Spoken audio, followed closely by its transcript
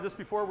Just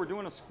before,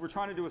 we're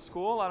trying to do a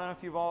school. I don't know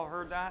if you've all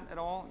heard that at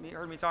all.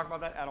 Heard me talk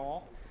about that at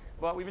all.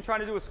 But we've been trying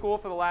to do a school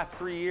for the last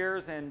 3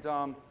 years, and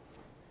a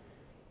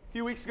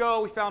few weeks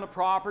ago we found a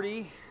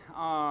property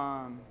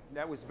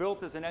that was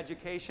built as an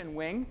education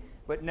wing,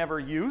 but never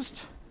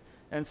used.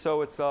 And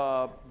so it's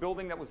a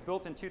building that was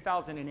built in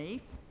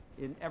 2008,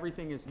 and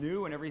everything is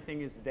new and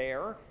everything is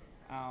there.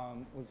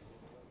 It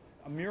was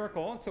a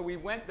miracle. And so we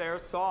went there,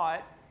 saw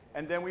it,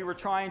 and then we were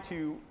trying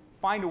to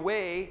find a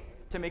way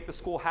to make the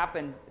school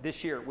happen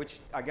this year,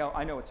 which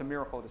I know it's a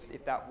miracle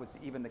if that was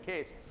even the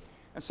case.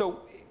 And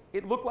so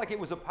it looked like it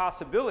was a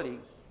possibility.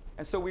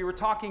 And so we were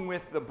talking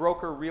with the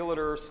broker,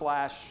 realtor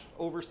 /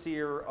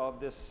 overseer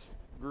of this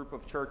group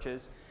of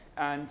churches.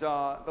 And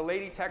the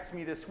lady texted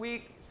me this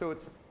week. So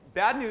it's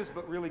bad news,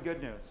 but really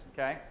good news,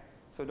 okay?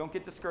 So don't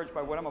get discouraged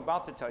by what I'm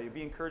about to tell you.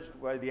 Be encouraged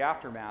by the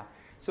aftermath.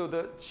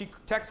 So she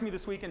texted me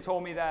this week and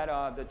told me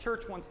that the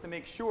church wants to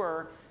make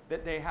sure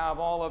that they have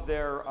all of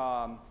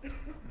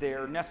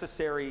their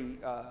necessary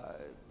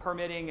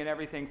permitting and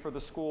everything for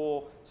the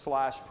school /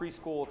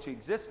 preschool to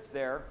exist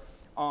there.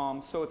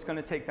 So it's going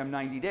to take them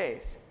 90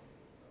 days.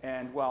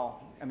 And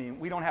well, I mean,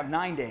 we don't have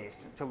 9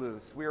 days to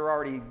lose. We were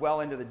already well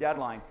into the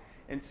deadline.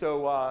 And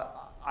so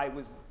I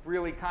was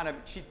really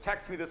she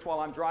texted me this while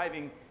I'm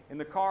driving in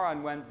the car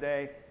on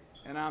Wednesday.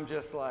 And I'm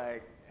just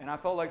like, and I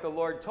felt like the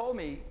Lord told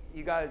me,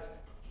 you guys,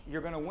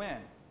 you're going to win,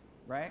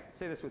 right?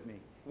 Say this with me.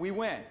 We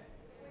win.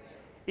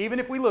 Even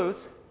if we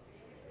lose,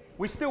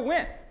 we still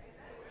win.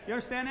 You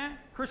understand that?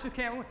 Christians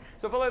can't win.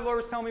 So I felt like the Lord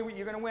was telling me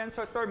you're going to win.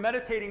 So I started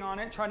meditating on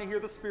it, trying to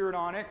hear the Spirit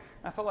on it.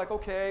 And I felt like,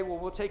 okay, well,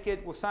 we'll take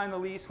it. We'll sign the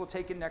lease. We'll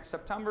take it next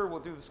September. We'll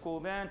do the school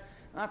then.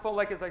 And I felt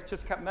like as I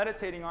just kept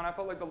meditating on it, I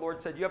felt like the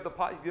Lord said,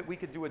 we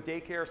could do a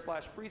daycare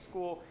 /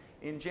 preschool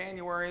in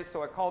January.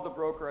 So I called the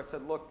broker. I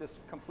said, look,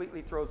 this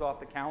completely throws off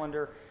the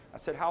calendar. I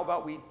said, how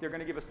about they're going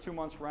to give us 2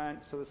 months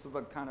rent. So this is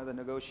kind of the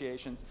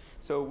negotiations.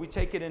 So we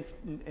take it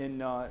in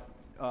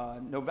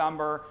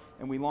November,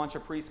 and we launch a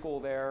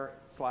preschool there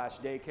 /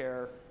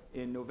 daycare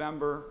in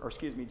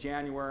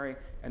January,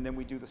 and then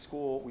we do the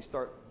school. We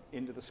start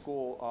into the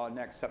school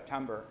next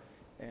September.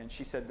 And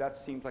she said, that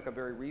seems like a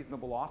very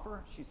reasonable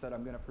offer. She said,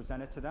 I'm going to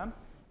present it to them.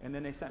 And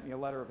then they sent me a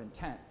letter of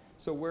intent.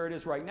 So where it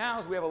is right now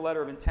is we have a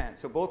letter of intent.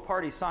 So both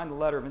parties signed the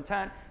letter of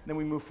intent, and then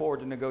we move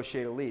forward to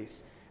negotiate a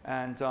lease.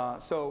 And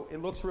so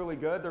it looks really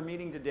good. They're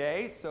meeting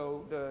today.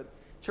 So the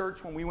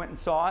church, when we went and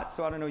saw it,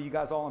 so I don't know, you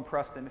guys all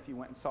impressed them if you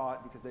went and saw it,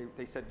 because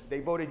they said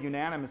they voted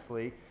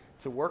unanimously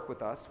to work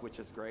with us, which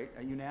is great.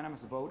 A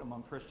unanimous vote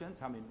among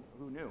Christians. I mean,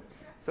 who knew?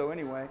 So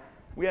anyway,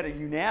 we had a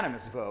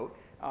unanimous vote,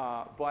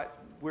 but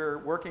we're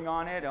working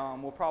on it.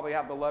 We'll probably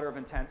have the letter of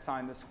intent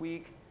signed this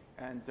week,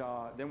 and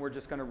then we're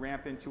just going to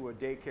ramp into a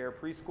daycare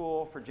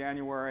preschool for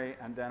January,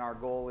 and then our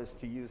goal is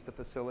to use the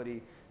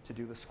facility to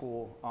do the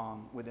school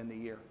within the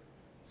year,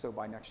 so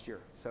by next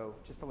year. So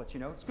just to let you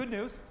know, it's good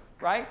news.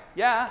 Right?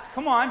 Yeah,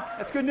 come on.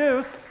 That's good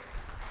news.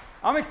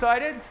 I'm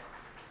excited.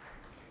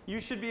 You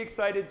should be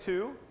excited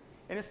too.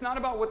 And it's not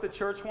about what the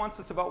church wants.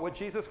 It's about what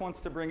Jesus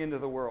wants to bring into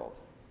the world.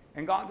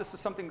 And this is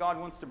something God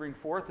wants to bring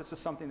forth. This is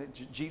something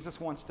that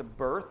Jesus wants to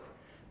birth.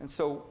 And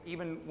so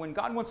even when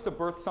God wants to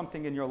birth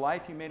something in your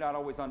life, you may not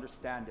always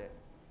understand it.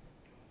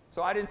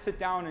 So I didn't sit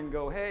down and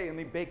go, hey, let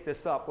me bake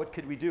this up. What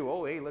could we do?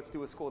 Oh, hey, let's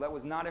do a school. That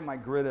was not in my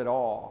grid at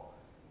all.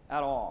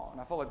 At all. And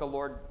I felt like the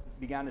Lord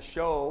began to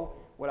show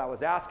what I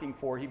was asking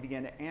for. He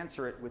began to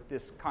answer it with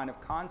this kind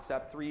of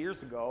concept 3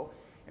 years ago,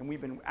 and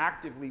we've been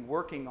actively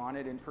working on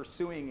it and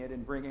pursuing it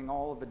and bringing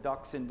all of the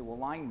ducks into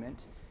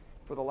alignment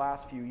for the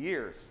last few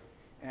years.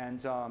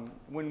 And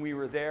when we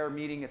were there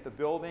meeting at the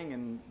building,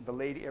 and the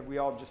lady, we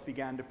all just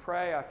began to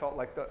pray, I felt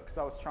like, because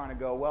I was trying to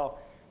go, well,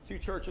 2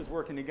 churches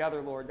working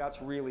together, Lord,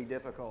 that's really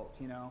difficult,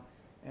 you know.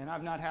 And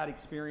I've not had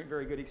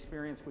very good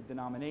experience with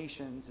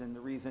denominations, and the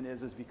reason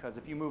is because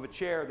if you move a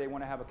chair, they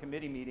want to have a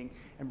committee meeting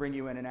and bring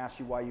you in and ask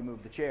you why you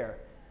moved the chair.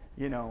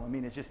 You know, I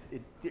mean,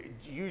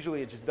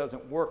 usually it just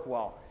doesn't work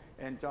well.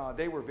 And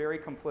they were very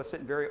complicit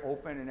and very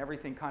open, and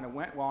everything kind of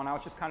went well. And I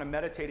was just kind of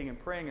meditating and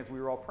praying as we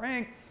were all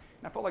praying,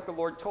 and I felt like the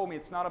Lord told me,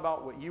 it's not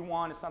about what you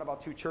want, it's not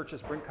about 2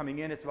 churches coming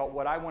in, it's about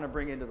what I want to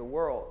bring into the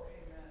world.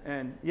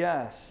 And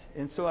yes,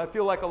 and so I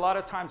feel like a lot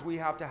of times we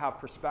have to have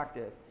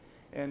perspective.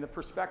 And the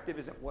perspective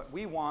isn't what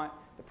we want.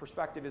 The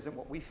perspective isn't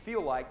what we feel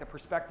like. The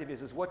perspective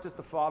is what does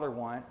the Father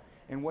want,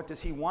 and what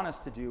does He want us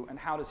to do, and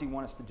how does He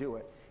want us to do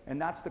it?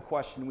 And that's the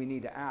question we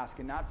need to ask,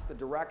 and that's the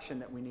direction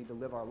that we need to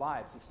live our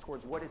lives, is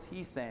towards what is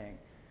He saying,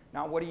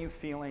 not what are you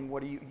feeling,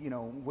 what are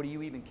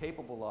you even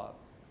capable of?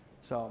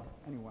 So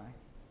anyway,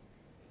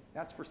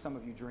 that's for some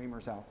of you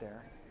dreamers out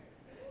there.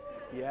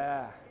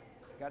 Yeah,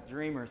 got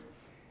dreamers.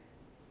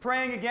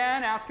 Praying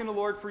again, asking the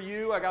Lord for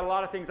you. I got a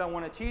lot of things I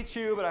want to teach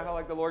you, but I felt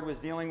like the Lord was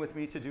dealing with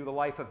me to do the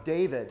life of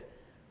David.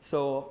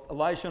 So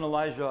Elijah and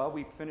Elijah,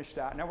 we finished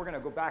that. Now we're going to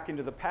go back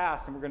into the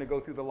past, and we're going to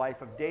go through the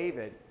life of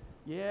David.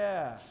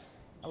 Yeah,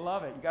 I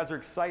love it. You guys are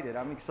excited.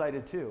 I'm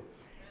excited too.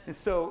 And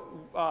so,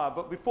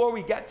 but before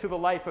we get to the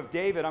life of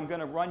David, I'm going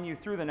to run you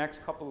through the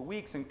next couple of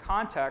weeks in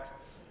context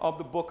of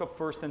the book of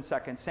 1st and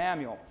 2nd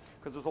Samuel.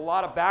 Because there's a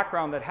lot of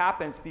background that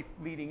happens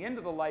leading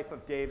into the life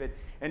of David.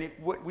 And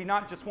we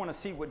not just want to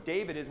see what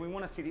David is, we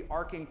want to see the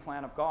arcing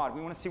plan of God.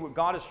 We want to see what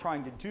God is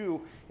trying to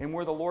do and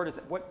where the Lord is,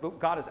 what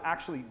God is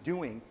actually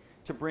doing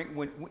to bring,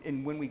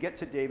 when we get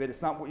to David,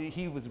 it's not what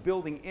he was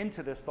building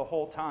into this the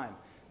whole time.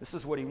 This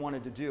is what he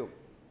wanted to do.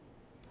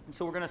 And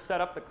so we're going to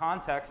set up the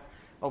context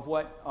of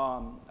what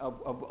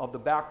of the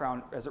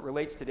background as it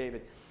relates to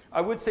David. I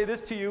would say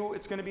this to you,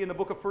 it's going to be in the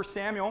book of 1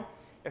 Samuel.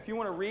 If you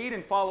want to read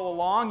and follow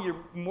along, you're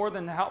more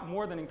than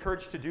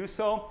encouraged to do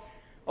so.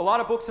 A lot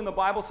of books in the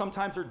Bible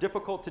sometimes are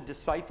difficult to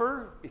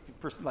decipher. If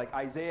you, like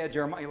Isaiah,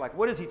 Jeremiah, like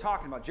what is he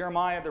talking about?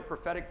 Jeremiah, they're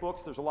prophetic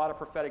books. There's a lot of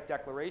prophetic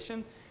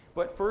declaration.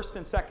 But 1st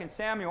and 2nd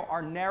Samuel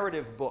are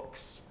narrative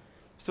books.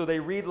 So they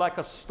read like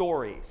a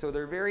story. So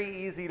they're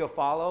very easy to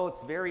follow.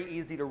 It's very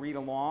easy to read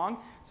along.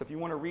 So if you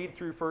want to read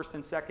through 1st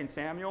and 2nd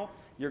Samuel,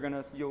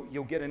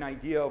 you'll get an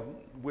idea of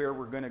where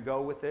we're going to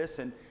go with this,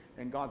 and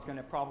God's going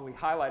to probably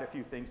highlight a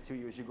few things to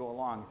you as you go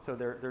along. So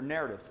they're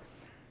narratives.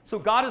 So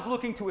God is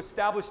looking to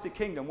establish the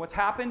kingdom. What's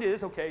happened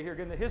is, okay, here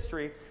again the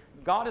history,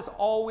 God is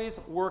always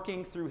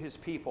working through his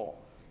people.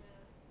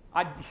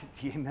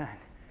 Amen.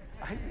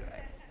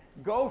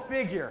 Go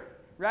figure,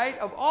 right?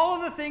 Of all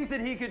of the things that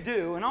he could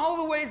do and all of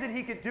the ways that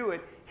he could do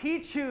it, he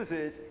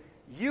chooses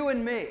you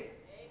and me. Amen.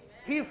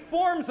 He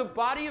forms a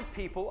body of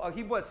people.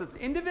 He says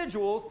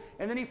individuals,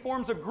 and then he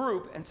forms a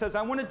group and says,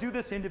 I want to do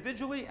this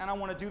individually and I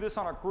want to do this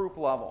on a group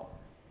level.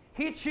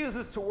 He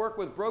chooses to work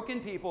with broken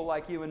people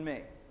like you and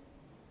me.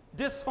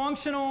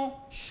 Dysfunctional,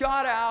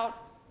 shot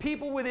out,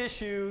 people with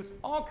issues,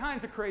 all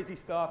kinds of crazy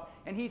stuff,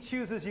 and he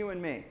chooses you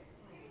and me.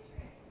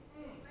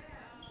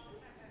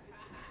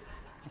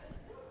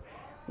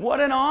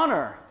 What an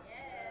honor.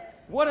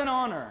 What an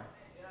honor.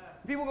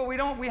 People go,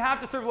 we have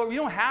to serve the Lord. We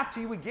don't have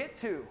to, we get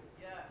to.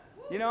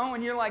 You know,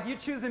 and you're like, you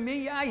choosing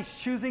me? Yeah, he's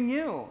choosing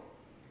you.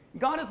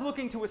 God is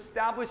looking to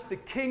establish the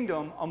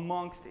kingdom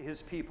amongst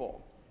his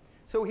people.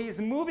 So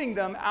he's moving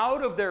them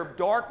out of their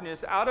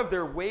darkness, out of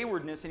their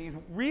waywardness,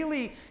 and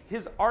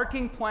his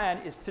arcing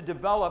plan is to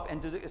develop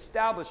and to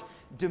establish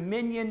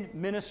dominion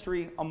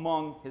ministry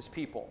among his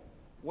people.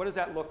 What does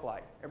that look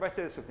like? Everybody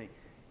say this with me.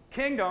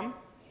 Kingdom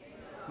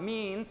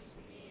means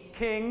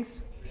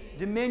kings,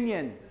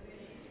 dominion.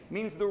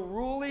 Means the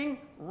ruling,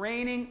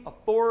 reigning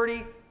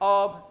authority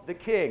of the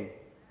king.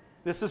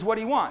 This is what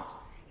he wants.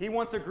 He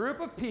wants a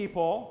group of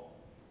people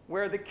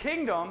where the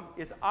kingdom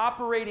is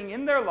operating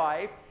in their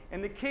life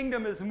and the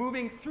kingdom is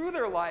moving through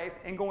their life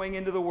and going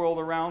into the world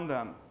around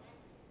them.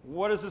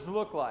 What does this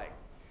look like?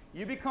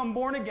 You become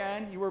born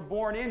again. You were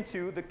born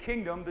into the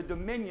kingdom, the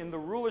dominion, the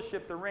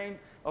rulership, the reign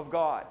of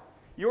God.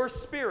 Your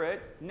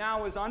spirit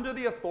now is under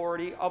the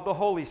authority of the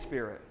Holy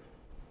Spirit.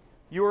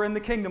 You are in the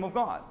kingdom of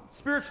God,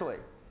 spiritually.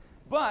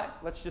 But,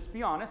 let's just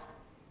be honest,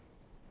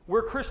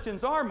 where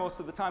Christians are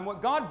most of the time,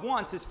 what God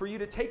wants is for you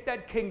to take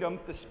that kingdom,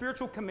 the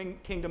spiritual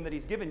kingdom that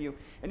he's given you,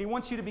 and he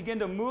wants you to begin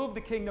to move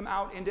the kingdom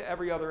out into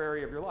every other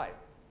area of your life.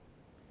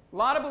 A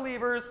lot of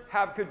believers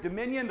have good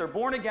dominion, they're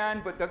born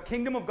again, but the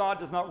kingdom of God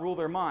does not rule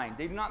their mind.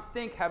 They do not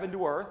think heaven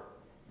to earth.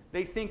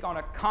 They think on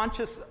a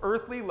conscious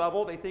earthly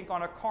level. They think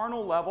on a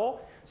carnal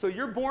level. So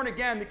you're born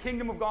again, the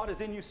kingdom of God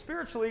is in you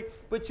spiritually,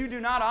 but you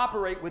do not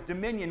operate with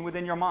dominion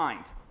within your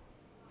mind.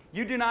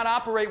 You do not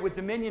operate with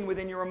dominion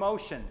within your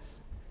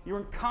emotions. You're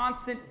in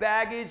constant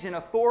baggage and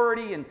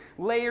authority and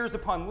layers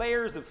upon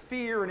layers of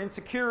fear and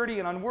insecurity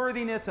and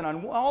unworthiness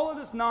and all of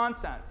this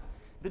nonsense.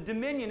 The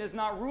dominion is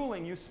not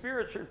ruling you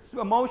spiritually,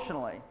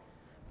 emotionally,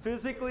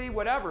 physically,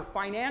 whatever,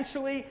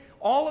 financially,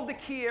 all of the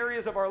key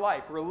areas of our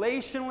life.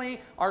 Relationally,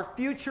 our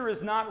future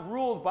is not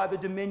ruled by the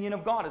dominion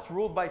of God. It's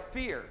ruled by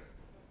fear.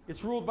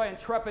 It's ruled by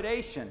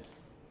intrepidation.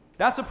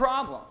 That's a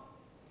problem.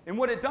 And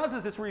what it does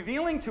is it's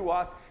revealing to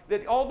us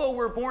that although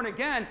we're born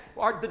again,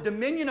 the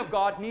dominion of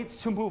God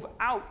needs to move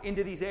out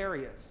into these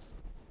areas.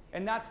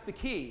 And that's the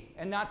key,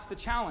 and that's the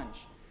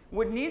challenge.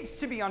 What needs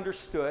to be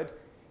understood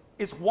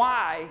is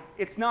why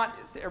it's not,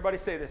 everybody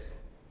say this,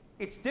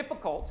 it's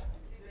difficult,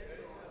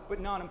 but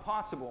not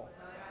impossible.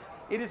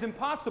 It is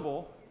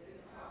impossible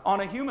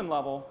on a human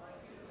level,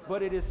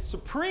 but it is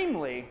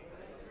supremely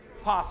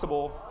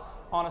possible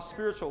on a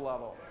spiritual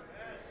level.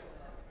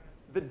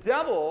 The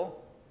devil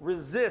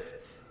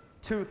resists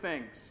two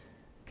things,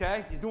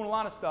 okay? He's doing a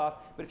lot of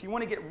stuff, but if you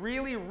want to get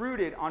really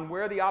rooted on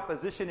where the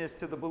opposition is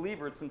to the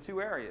believer, it's in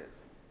two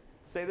areas.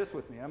 Say this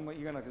with me.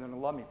 You're going to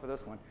love me for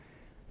this one.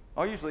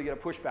 I'll usually get a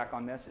pushback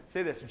on this.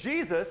 Say this.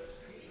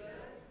 Jesus,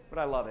 but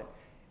I love it,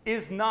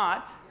 is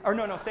not, or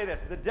no, say this.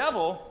 The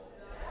devil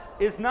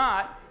is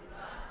not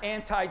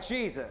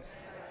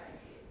anti-Jesus.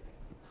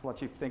 Let's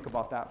let you think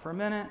about that for a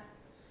minute.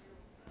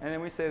 And then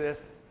we say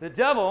this. The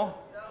devil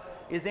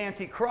is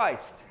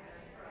anti-Christ.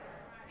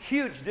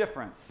 Huge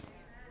difference.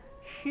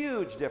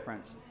 Huge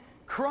difference.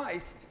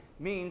 Christ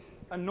means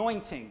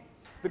anointing.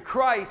 The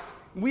Christ,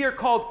 we are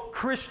called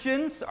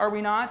Christians, are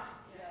we not?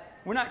 Yes.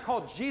 We're not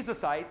called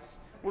Jesusites.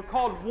 We're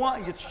called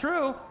one. It's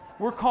true.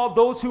 We're called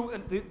those who,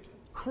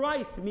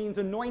 Christ means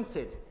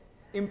anointed,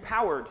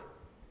 empowered.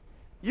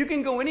 You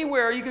can go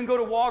anywhere. You can go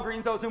to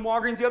Walgreens. I was in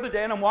Walgreens the other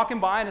day, and I'm walking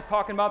by, and it's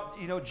talking about,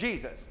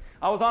 Jesus.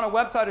 I was on a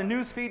website, a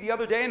news feed the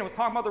other day, and it was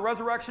talking about the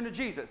resurrection of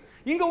Jesus.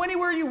 You can go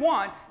anywhere you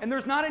want, and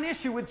there's not an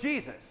issue with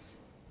Jesus.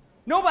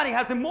 Nobody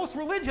has, and most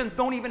religions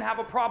don't even have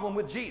a problem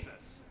with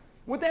Jesus.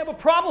 What they have a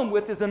problem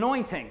with is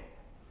anointing.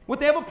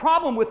 What they have a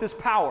problem with is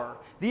power.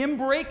 The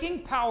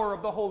inbreaking power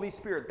of the Holy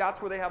Spirit.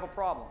 That's where they have a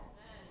problem.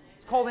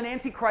 It's called an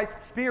antichrist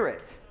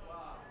spirit.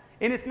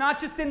 And it's not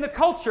just in the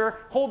culture,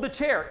 hold the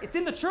chair. It's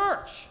in the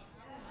church.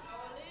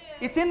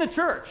 It's in the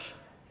church.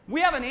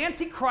 We have an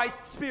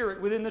antichrist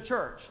spirit within the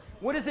church.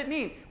 What does it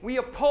mean? We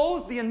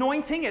oppose the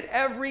anointing at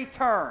every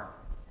turn.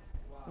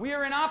 We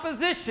are in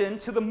opposition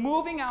to the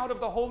moving out of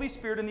the Holy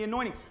Spirit and the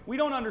anointing. We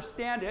don't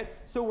understand it,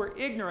 so we're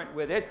ignorant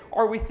with it.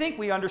 Or we think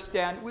we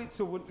understand,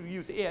 so we'll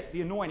use it,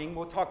 the anointing.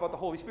 We'll talk about the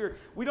Holy Spirit.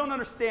 We don't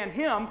understand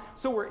Him,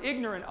 so we're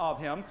ignorant of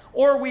Him.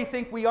 Or we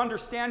think we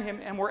understand Him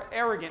and we're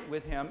arrogant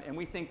with Him, and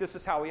we think this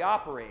is how He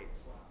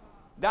operates.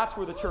 That's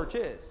where the church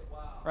is,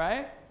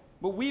 right?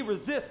 But we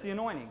resist the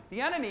anointing.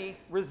 The enemy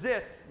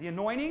resists the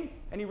anointing,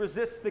 and he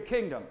resists the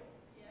kingdom.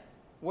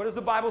 What does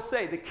the Bible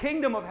say? The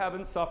kingdom of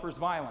heaven suffers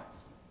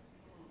violence,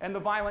 and the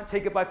violent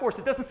take it by force.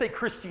 It doesn't say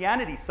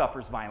Christianity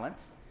suffers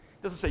violence.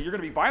 It doesn't say you're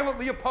going to be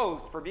violently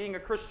opposed for being a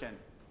Christian.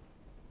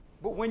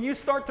 But when you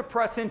start to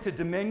press into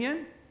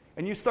dominion,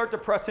 and you start to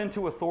press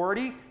into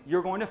authority,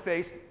 you're going to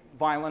face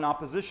violent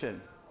opposition.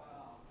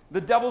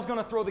 The devil's going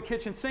to throw the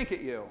kitchen sink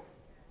at you.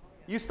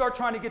 You start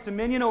trying to get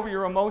dominion over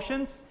your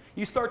emotions.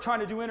 You start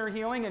trying to do inner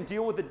healing and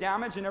deal with the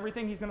damage and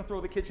everything, he's going to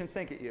throw the kitchen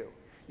sink at you.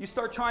 You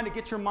start trying to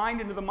get your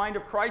mind into the mind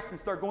of Christ and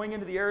start going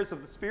into the areas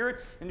of the Spirit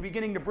and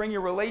beginning to bring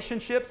your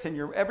relationships and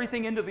your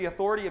everything into the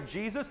authority of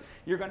Jesus,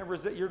 you're going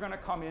to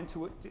come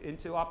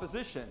into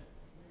opposition.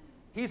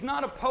 He's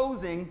not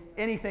opposing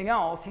anything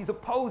else. He's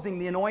opposing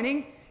the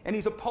anointing, and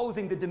he's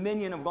opposing the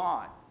dominion of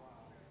God.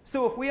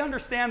 So if we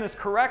understand this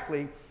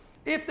correctly,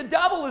 if the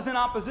devil is in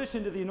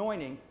opposition to the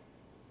anointing,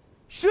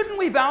 shouldn't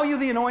we value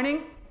the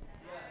anointing?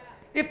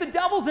 If the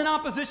devil's in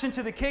opposition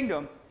to the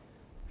kingdom,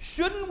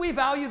 shouldn't we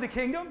value the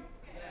kingdom?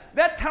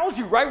 That tells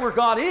you right where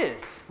God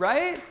is,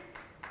 right?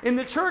 And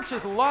the church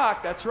is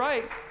locked, that's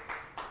right.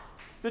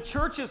 The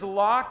church is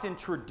locked in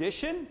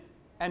tradition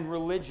and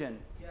religion.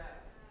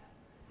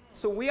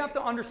 So we have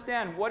to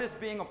understand what is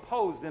being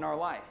opposed in our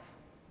life.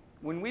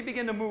 When we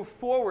begin to move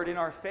forward in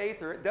our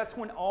faith, that's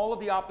when all of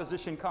the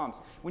opposition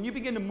comes. When you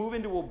begin to move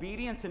into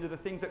obedience, into the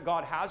things that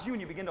God has you, and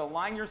you begin to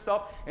align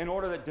yourself in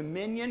order that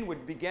dominion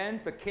would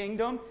begin, the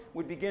kingdom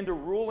would begin to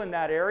rule in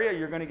that area,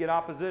 you're going to get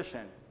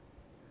opposition.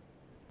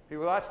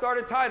 People, I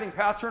started tithing,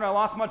 Pastor, and I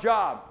lost my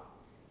job.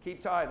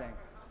 Keep tithing.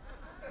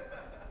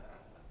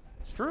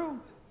 It's true.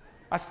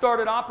 I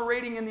started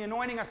operating in the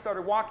anointing. I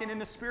started walking in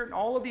the Spirit, and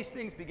all of these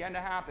things began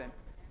to happen.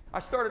 I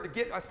started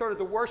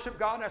to worship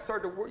God, and I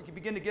started to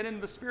begin to get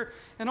into the Spirit,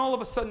 and all of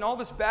a sudden, all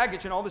this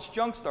baggage and all this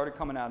junk started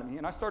coming out of me,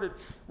 and I started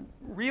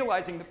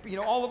realizing that,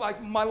 all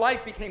of my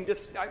life became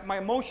just, my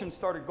emotions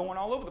started going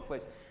all over the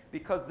place,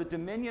 because the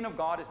dominion of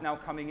God is now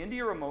coming into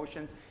your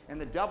emotions,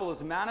 and the devil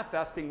is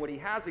manifesting what he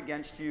has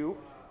against you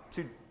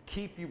to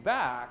keep you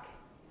back.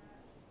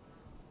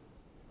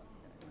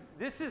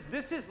 This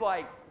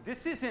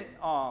isn't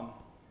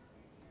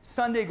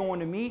Sunday going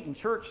to meet and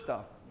church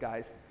stuff,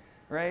 guys.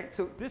 Right?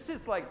 So this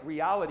is like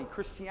reality,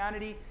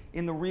 Christianity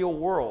in the real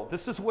world.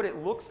 This is what it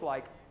looks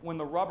like when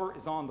the rubber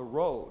is on the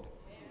road.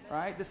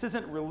 Right? This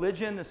isn't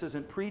religion, this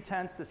isn't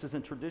pretense, this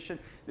isn't tradition.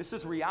 This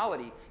is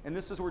reality, and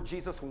this is where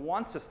Jesus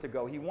wants us to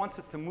go. He wants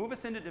us to move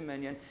us into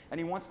dominion, and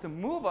he wants to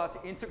move us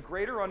into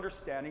greater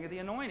understanding of the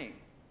anointing.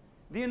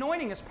 The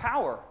anointing is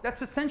power.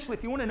 That's essentially,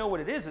 if you want to know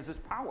what it is it's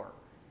power.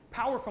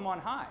 Power from on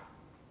high.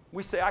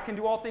 We say, I can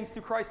do all things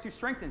through Christ who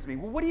strengthens me.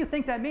 Well, what do you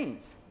think that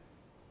means?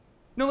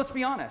 No, let's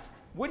be honest.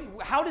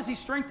 How does he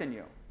strengthen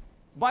you?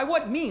 By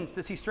what means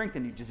does he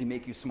strengthen you? Does he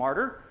make you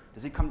smarter?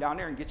 Does he come down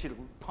there and get you to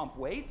pump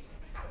weights?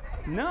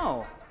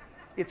 No.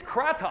 It's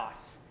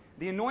kratos,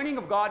 the anointing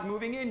of God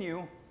moving in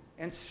you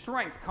and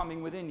strength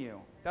coming within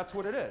you. That's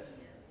what it is.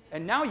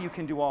 And now you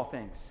can do all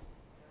things.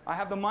 I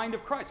have the mind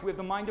of Christ. We have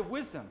the mind of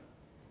wisdom.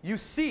 You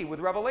see with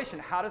revelation.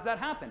 How does that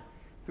happen?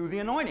 Through the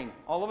anointing.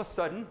 All of a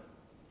sudden,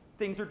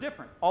 things are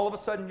different. All of a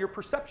sudden, your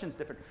perception's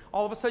different.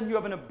 All of a sudden, you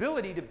have an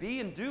ability to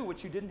be and do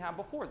what you didn't have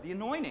before. The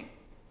anointing.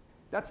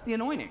 That's the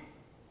anointing.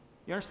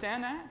 You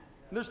understand that?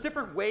 There's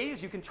different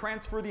ways you can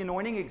transfer the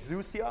anointing.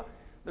 Exousia.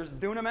 There's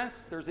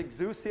dunamis. There's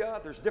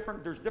exousia. There's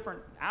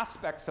different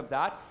aspects of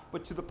that.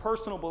 But to the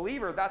personal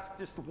believer, that's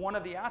just one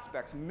of the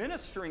aspects.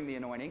 Ministering the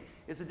anointing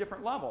is a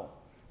different level.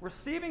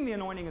 Receiving the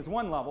anointing is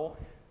one level.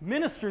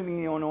 Ministering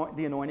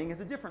the anointing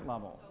is a different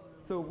level.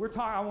 So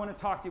I want to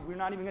talk to you. We're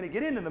not even going to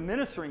get into the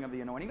ministering of the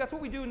anointing. That's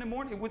what we do in the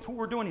morning. That's what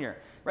we're doing here,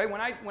 right?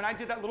 When I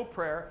did that little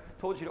prayer,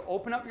 told you to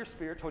open up your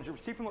spirit, told you to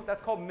receive from the, that's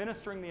called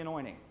ministering the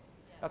anointing.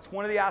 That's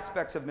one of the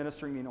aspects of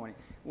ministering the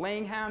anointing.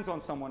 Laying hands on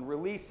someone,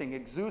 releasing,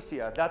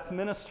 exousia, that's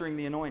ministering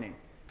the anointing,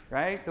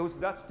 right?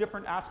 That's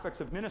different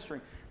aspects of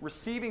ministering.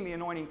 Receiving the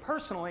anointing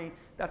personally,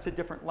 that's a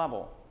different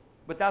level.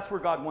 But that's where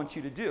God wants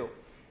you to do.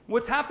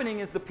 What's happening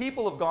is the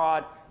people of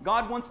God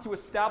wants to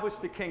establish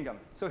the kingdom.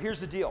 So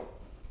here's the deal.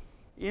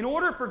 In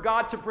order for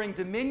God to bring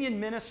dominion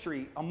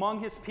ministry among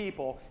his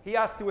people, he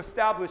has to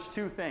establish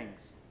two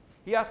things.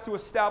 He has to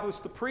establish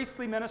the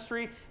priestly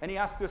ministry, and he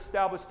has to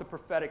establish the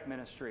prophetic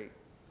ministry.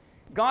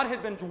 God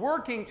had been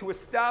working to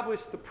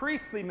establish the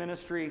priestly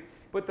ministry,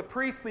 but the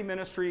priestly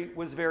ministry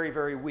was very,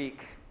 very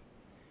weak.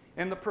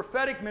 And the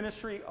prophetic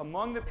ministry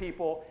among the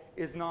people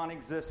is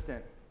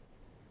non-existent.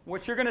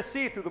 What you're going to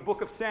see through the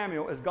book of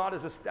Samuel is God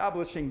is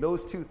establishing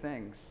those two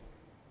things.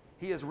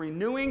 He is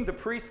renewing the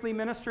priestly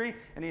ministry,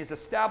 and he is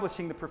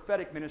establishing the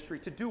prophetic ministry.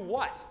 To do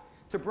what?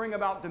 To bring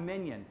about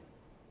dominion.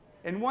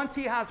 And once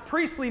he has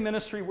priestly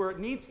ministry where it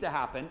needs to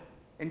happen,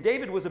 and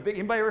David was a big,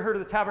 anybody ever heard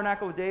of the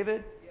tabernacle of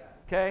David? Yeah.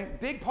 Okay,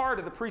 big part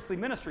of the priestly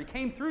ministry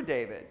came through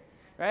David,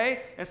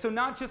 right? And so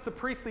not just the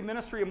priestly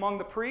ministry among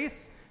the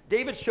priests,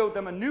 David showed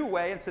them a new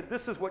way and said,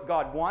 this is what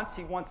God wants.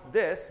 He wants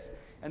this.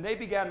 And they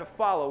began to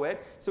follow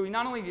it. So he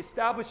not only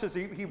establishes,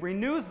 he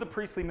renews the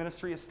priestly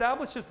ministry,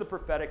 establishes the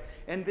prophetic,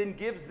 and then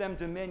gives them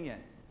dominion.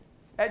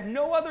 At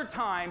no other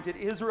time did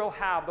Israel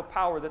have the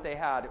power that they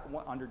had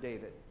under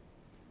David.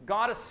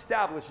 God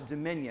established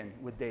dominion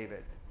with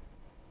David.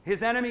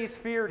 His enemies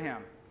feared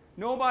him.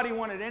 Nobody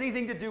wanted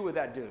anything to do with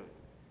that dude.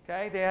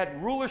 Okay? They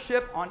had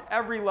rulership on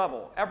every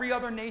level. Every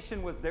other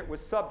nation was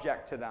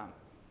subject to them.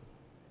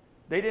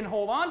 They didn't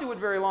hold on to it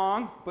very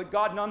long, but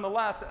God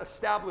nonetheless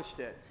established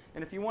it.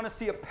 And if you want to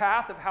see a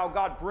path of how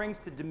God brings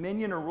to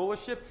dominion or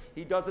rulership,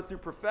 he does it through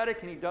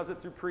prophetic and he does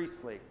it through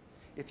priestly.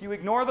 If you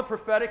ignore the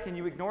prophetic and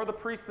you ignore the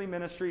priestly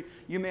ministry,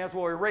 you may as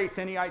well erase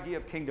any idea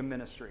of kingdom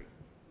ministry.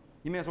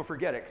 You may as well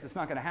forget it because it's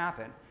not going to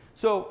happen.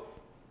 So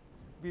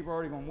people are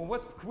already going, well,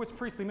 what's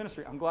priestly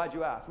ministry? I'm glad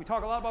you asked. We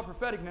talk a lot about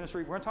prophetic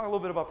ministry. We're going to talk a little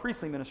bit about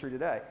priestly ministry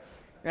today.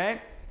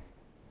 Okay?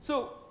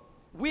 So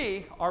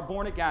we are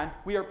born again.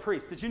 We are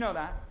priests. Did you know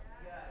that?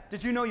 Yes.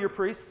 Did you know you're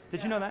priests?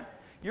 Did you know that?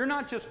 You're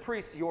not just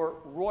priests, you're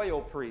royal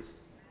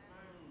priests.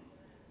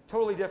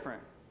 Totally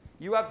different.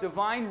 You have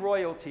divine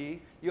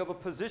royalty, you have a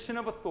position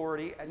of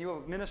authority, and you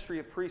have a ministry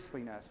of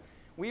priestliness.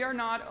 We are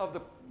not of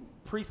the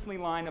priestly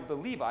line of the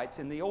Levites.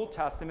 In the Old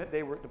Testament,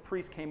 the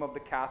priests came of the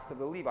caste of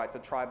the Levites, a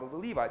tribe of the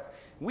Levites.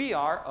 We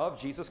are of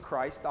Jesus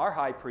Christ, our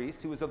high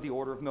priest, who is of the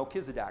order of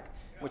Melchizedek.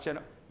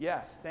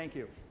 Yes, thank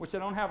you. Which I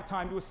don't have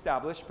time to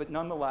establish, but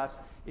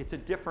nonetheless, it's a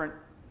different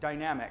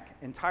dynamic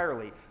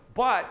entirely.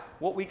 But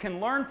what we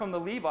can learn from the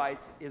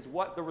Levites is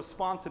what the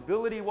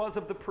responsibility was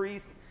of the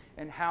priest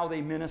and how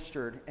they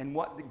ministered and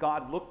what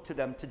God looked to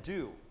them to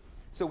do.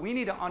 So we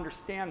need to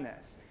understand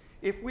this.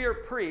 If we are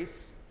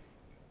priests,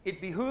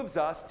 it behooves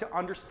us to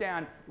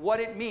understand what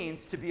it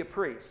means to be a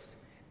priest.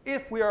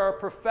 If we are a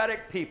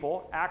prophetic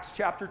people, Acts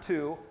chapter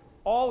 2,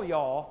 all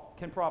y'all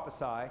can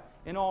prophesy,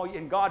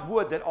 and God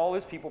would that all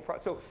his people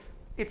so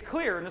it's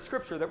clear in the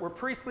scripture that we're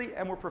priestly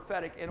and we're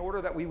prophetic in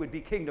order that we would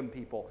be kingdom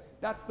people.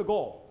 That's the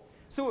goal.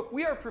 So if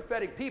we are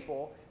prophetic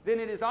people, then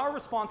it is our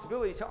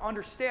responsibility to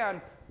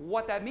understand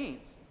what that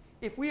means.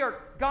 If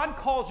God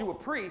calls you a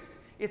priest,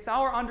 it's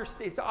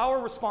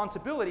our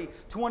responsibility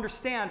to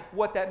understand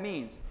what that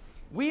means.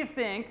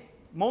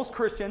 Most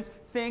Christians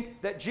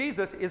think that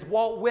Jesus is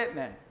Walt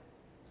Whitman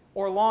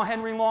or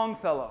Henry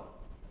Longfellow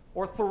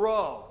or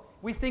Thoreau.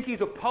 We think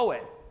he's a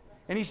poet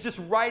and he's just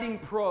writing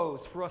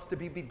prose for us to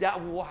be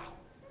wow.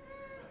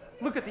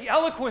 Look at the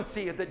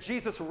eloquency that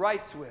Jesus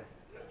writes with.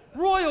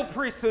 Royal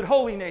priesthood,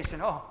 holy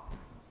nation. Oh.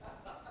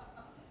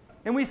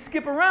 And we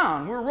skip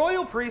around. We're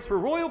royal priests, we're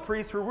royal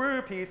priests, we're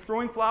royal priests,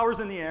 throwing flowers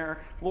in the air,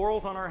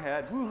 laurels on our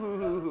head,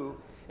 woo-hoo-hoo-hoo.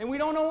 And we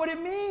don't know what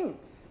it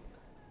means.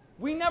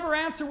 We never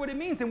answer what it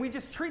means, and we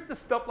just treat the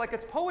stuff like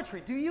it's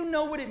poetry. Do you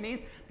know what it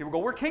means? People go,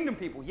 we're kingdom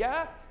people.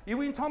 Yeah?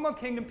 When talk about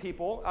kingdom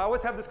people, I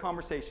always have this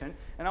conversation,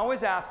 and I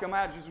always ask them,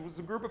 there's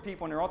a group of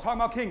people, and they're all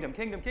talking about kingdom,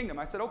 kingdom, kingdom.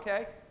 I said,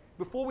 okay,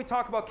 before we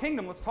talk about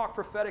kingdom, let's talk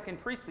prophetic and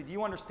priestly. Do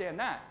you understand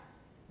that?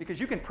 Because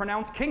you can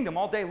pronounce kingdom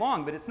all day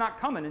long, but it's not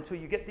coming until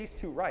you get these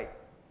two right.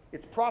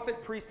 It's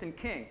prophet, priest, and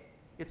king.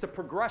 It's a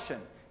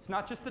progression. It's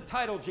not just the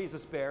title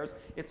Jesus bears.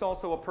 It's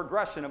also a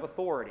progression of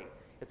authority.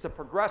 It's a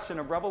progression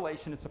of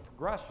revelation. It's a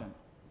progression.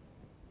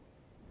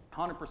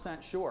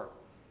 100% sure.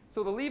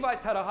 So the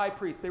Levites had a high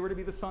priest. They were to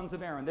be the sons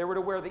of Aaron. They were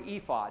to wear the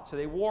ephod. So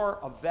they wore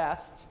a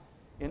vest,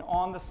 and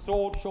on the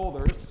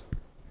shoulders,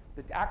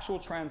 the actual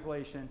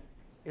translation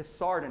is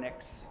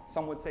sardonyx.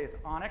 Some would say it's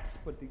onyx,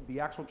 but the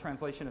actual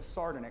translation is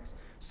sardonyx.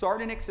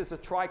 Sardonyx is a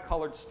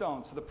tricolored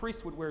stone. So the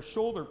priest would wear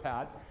shoulder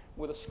pads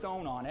with a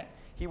stone on it.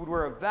 He would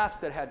wear a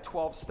vest that had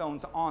 12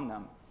 stones on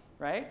them,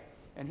 right?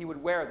 And he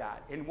would wear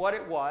that. And what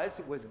it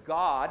was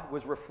God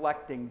was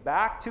reflecting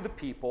back to the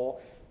people,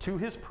 to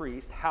his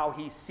priest, how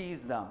he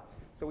sees them.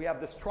 So we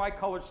have this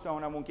tricolored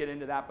stone. I won't get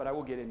into that, but I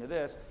will get into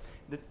this.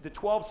 The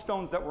 12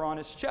 stones that were on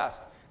his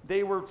chest,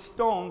 they were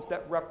stones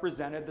that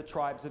represented the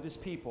tribes of his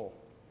people.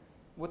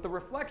 What the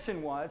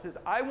reflection is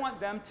I want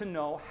them to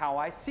know how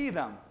I see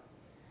them.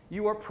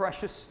 You are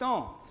precious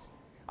stones.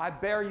 I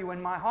bear you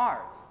in my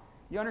heart.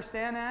 You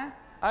understand that?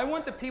 I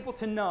want the people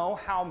to know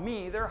how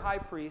me, their high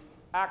priest,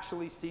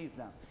 actually sees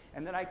them.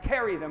 And that I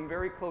carry them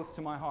very close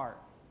to my heart.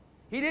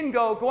 He didn't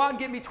go out and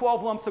get me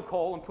 12 lumps of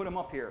coal and put them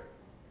up here.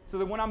 So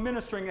that when I'm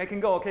ministering, they can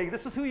go, okay,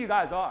 this is who you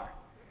guys are.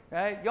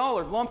 Right? Y'all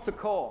are lumps of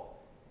coal.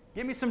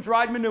 Give me some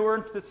dried manure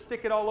and just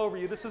stick it all over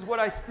you. This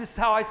is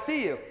how I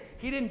see you.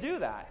 He didn't do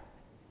that.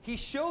 He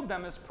showed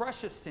them as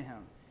precious to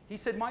him. He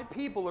said, my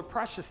people are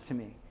precious to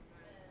me.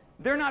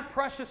 They're not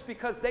precious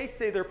because they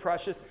say they're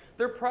precious.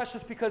 They're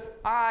precious because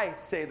I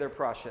say they're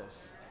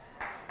precious.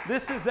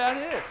 This is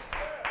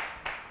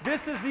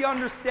the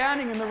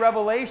understanding and the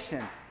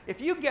revelation. If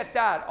you get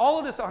that, all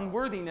of this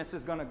unworthiness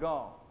is going to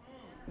go.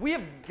 We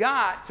have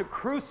got to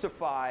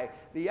crucify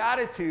the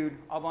attitude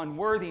of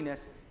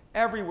unworthiness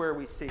everywhere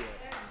we see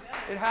it.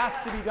 It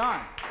has to be done.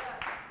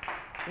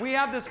 We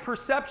have this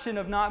perception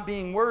of not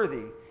being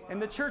worthy.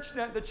 And the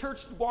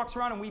church walks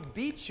around and we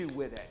beat you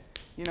with it.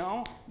 You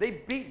know, they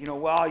beat,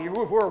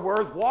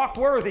 walk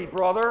worthy,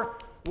 brother.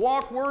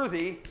 Walk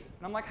worthy.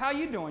 And I'm like, how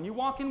you doing? You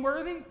walking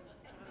worthy?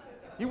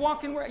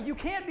 You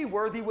can't be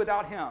worthy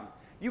without him.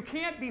 You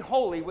can't be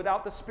holy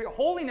without the Spirit.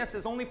 Holiness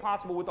is only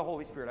possible with the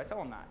Holy Spirit. I tell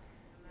them that.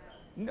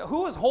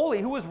 Who is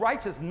holy? Who is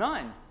righteous?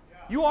 None.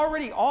 You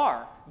already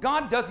are.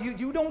 God does.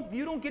 You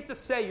don't get to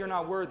say you're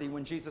not worthy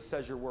when Jesus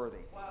says you're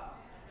worthy.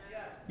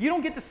 You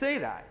don't get to say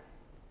that.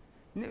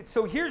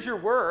 So here's your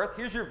worth,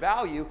 here's your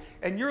value,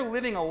 and you're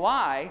living a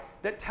lie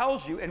that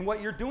tells you, and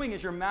what you're doing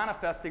is you're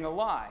manifesting a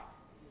lie.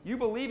 You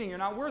believing you're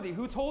not worthy.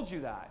 Who told you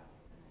that?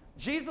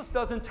 Jesus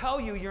doesn't tell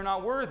you you're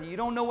not worthy. You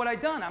don't know what I've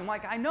done. I'm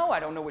like, I know I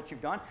don't know what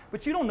you've done,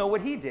 but you don't know what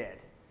he did.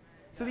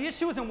 So the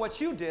issue isn't what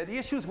you did, the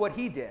issue is what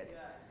he did.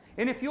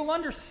 And if you'll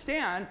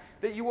understand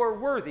that you are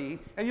worthy,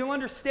 and you'll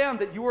understand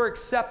that you are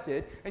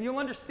accepted, and you'll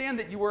understand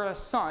that you are a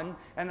son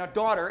and a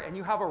daughter, and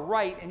you have a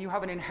right, and you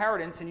have an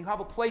inheritance, and you have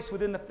a place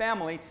within the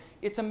family,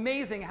 it's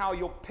amazing how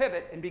you'll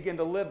pivot and begin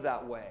to live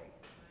that way.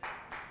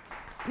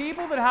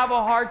 People that have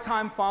a hard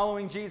time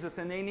following Jesus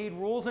and they need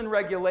rules and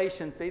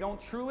regulations, they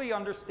don't truly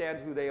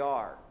understand who they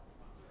are.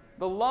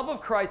 The love of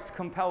Christ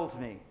compels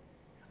me.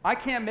 I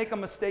can't make a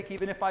mistake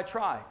even if I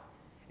try.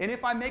 And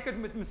if I make a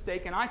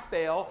mistake and I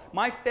fail,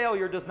 my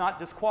failure does not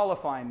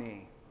disqualify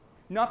me.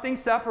 Nothing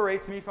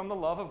separates me from the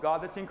love of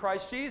God that's in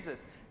Christ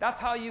Jesus. That's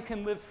how you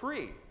can live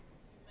free.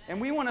 And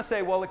we want to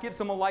say, well, it gives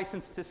them a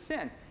license to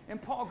sin.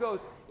 And Paul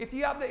goes, if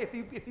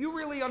you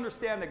really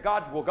understand that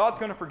God's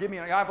going to forgive me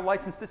and I have a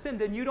license to sin,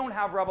 then you don't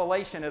have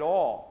revelation at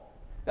all.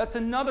 That's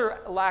another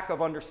lack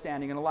of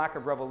understanding and a lack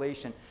of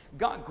revelation.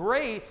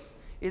 Grace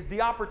is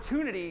the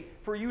opportunity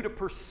for you to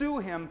pursue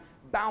him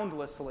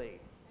boundlessly.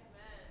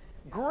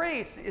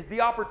 Grace is the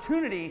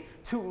opportunity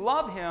to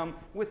love him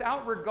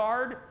without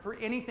regard for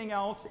anything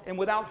else and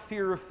without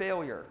fear of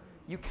failure.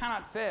 You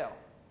cannot fail.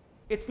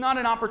 It's not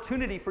an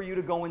opportunity for you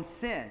to go and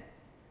sin.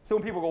 So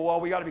when people go,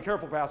 well, we got to be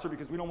careful, Pastor,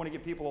 because we don't want to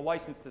give people a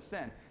license to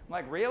sin. I'm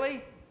like,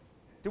 really?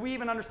 Do we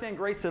even understand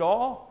grace at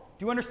all?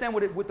 Do you understand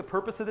what the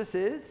purpose of this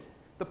is?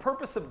 The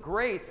purpose of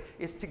grace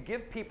is to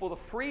give people the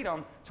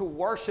freedom to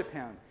worship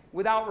him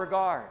without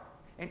regard,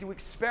 and to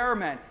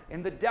experiment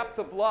in the depth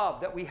of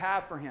love that we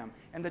have for him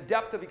and the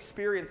depth of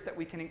experience that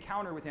we can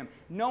encounter with him,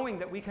 knowing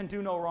that we can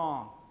do no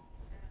wrong.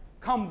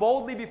 Come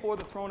boldly before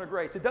the throne of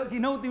grace. Do you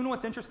know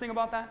what's interesting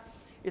about that?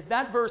 Is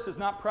that verse is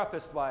not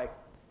prefaced by,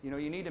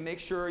 you need to make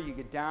sure you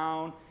get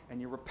down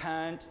and you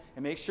repent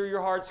and make sure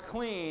your heart's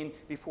clean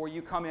before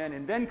you come in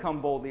and then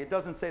come boldly. It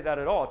doesn't say that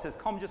at all. It says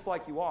come just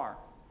like you are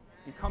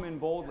and come in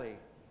boldly,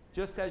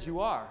 just as you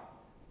are.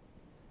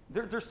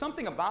 There's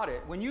something about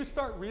it. When you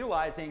start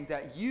realizing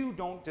that you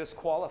don't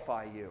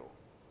disqualify you.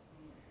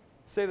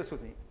 Say this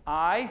with me.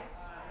 I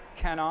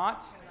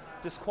cannot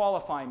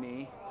disqualify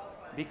me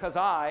because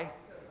I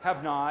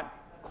have not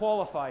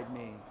qualified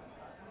me.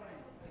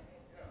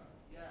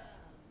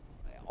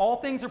 All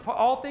things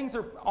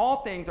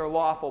are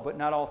lawful, but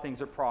not all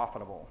things are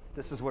profitable.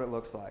 This is what it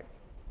looks like.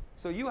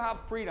 So you have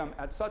freedom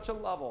at such a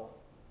level.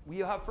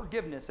 You have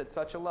forgiveness at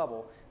such a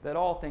level that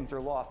all things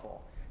are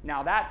lawful.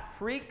 Now that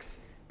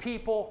freaks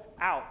people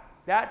out.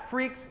 That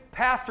freaks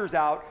pastors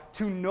out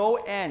to no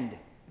end.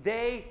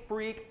 They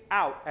freak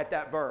out at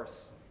that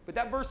verse. But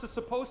that verse is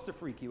supposed to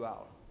freak you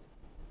out.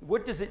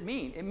 What does it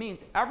mean? It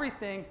means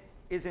everything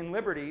is in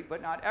liberty,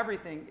 but not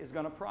everything is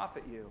going to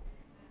profit you.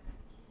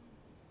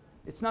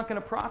 It's not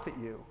going to profit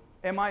you.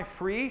 Am I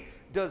free?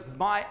 Does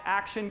my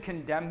action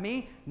condemn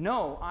me?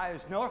 No.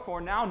 There's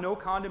therefore now no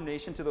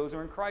condemnation to those who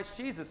are in Christ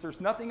Jesus.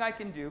 There's nothing I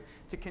can do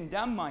to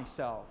condemn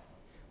myself.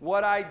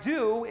 What I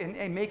do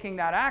in making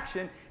that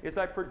action is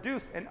I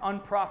produce an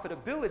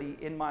unprofitability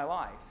in my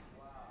life.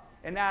 Wow.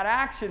 And that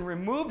action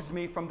removes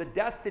me from the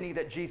destiny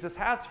that Jesus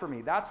has for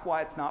me. That's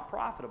why it's not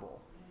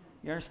profitable.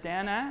 You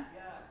understand that?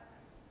 Yes.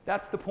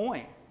 That's the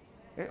point.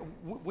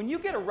 When you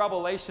get a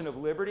revelation of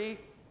liberty,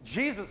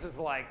 Jesus is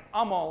like,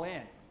 I'm all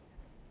in.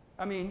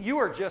 I mean, you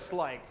are just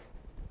like,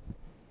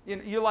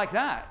 you're like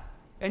that.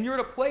 And you're at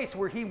a place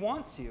where he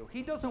wants you.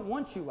 He doesn't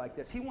want you like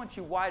this. He wants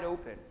you wide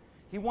open.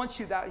 He wants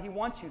you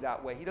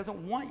that way. He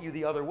doesn't want you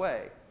the other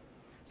way.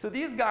 So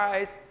these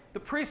guys the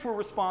priests were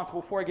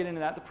responsible, before I get into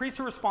that, the priests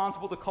were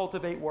responsible to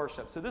cultivate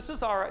worship. So this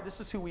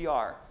is who we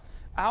are.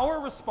 Our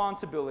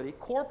responsibility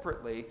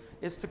corporately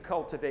is to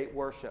cultivate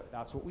worship.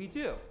 That's what we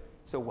do.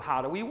 So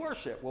how do we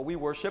worship? Well, we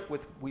worship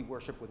with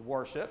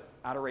worship,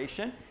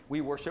 adoration. We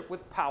worship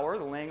with power,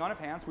 the laying on of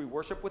hands. We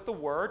worship with the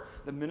word,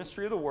 the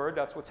ministry of the word.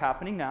 That's what's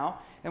happening now.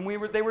 And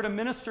they were to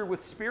minister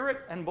with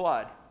spirit and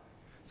blood.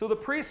 So the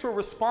priests were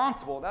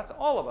responsible. That's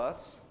all of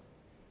us.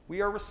 We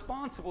are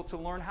responsible to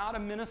learn how to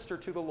minister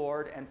to the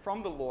Lord and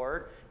from the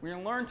Lord. We're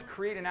going to learn to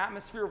create an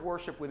atmosphere of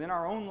worship within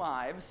our own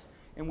lives,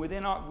 and we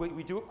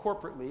do it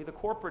corporately. The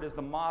corporate is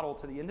the model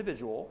to the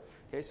individual.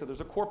 Okay, so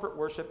there's a corporate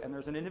worship and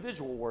there's an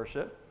individual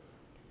worship.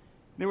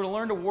 They were to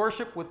learn to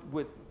worship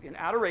in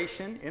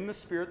adoration, in the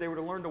Spirit. They were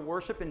to learn to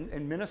worship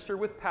and minister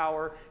with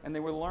power, and they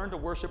were to learn to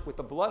worship with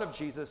the blood of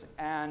Jesus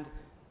and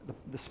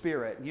the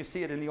Spirit. And you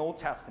see it in the Old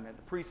Testament.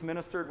 The priests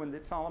ministered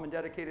when Solomon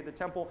dedicated the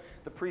temple.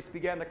 The priests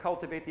began to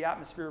cultivate the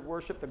atmosphere of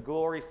worship. The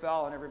glory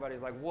fell, and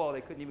everybody's like, whoa,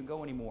 they couldn't even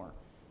go anymore.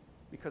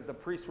 Because the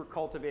priests were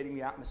cultivating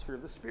the atmosphere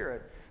of the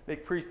Spirit. The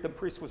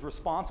priest was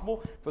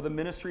responsible for the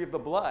ministry of the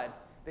blood.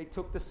 They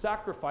took the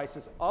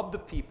sacrifices of the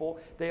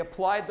people. They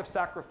applied the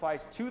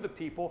sacrifice to the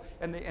people,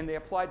 and they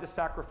applied the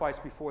sacrifice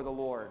before the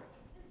Lord.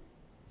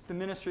 It's the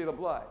ministry of the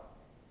blood.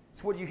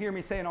 It's what you hear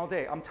me saying all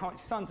day. I'm telling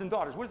sons and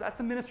daughters. What is that? That's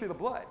the ministry of the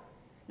blood.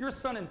 You're a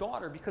son and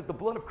daughter because the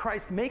blood of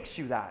Christ makes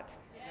you that.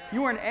 Yeah.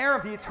 You are an heir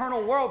of the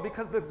eternal world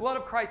because the blood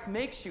of Christ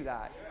makes you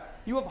that. Yeah.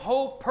 You have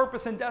hope,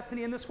 purpose, and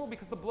destiny in this world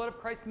because the blood of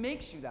Christ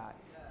makes you that.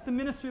 Yeah. It's the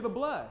ministry of the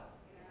blood.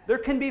 Yeah. There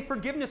can be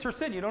forgiveness for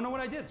sin. You don't know what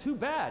I did. Too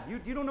bad.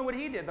 You don't know what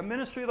he did. The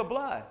ministry of the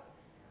blood.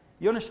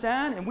 You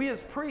understand? And we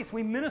as priests,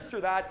 we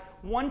minister that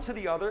one to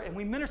the other, and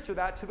we minister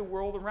that to the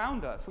world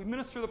around us. We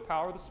minister the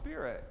power of the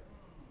Spirit.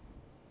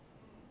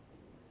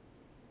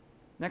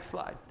 Next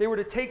slide. They were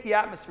to take the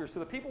atmosphere. So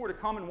the people were to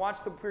come and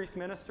watch the priest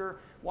minister,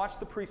 watch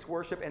the priest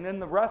worship, and then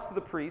the rest of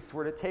the priests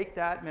were to take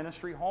that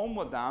ministry home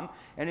with them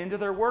and into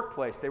their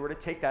workplace. They were to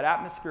take that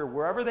atmosphere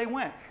wherever they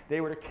went.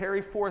 They were to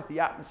carry forth the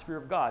atmosphere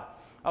of God.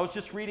 I was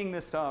just reading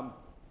this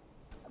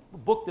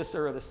book, this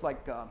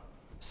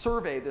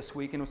survey this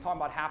week, and it was talking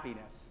about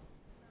happiness,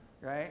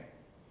 right?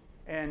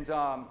 And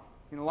a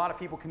lot of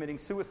people committing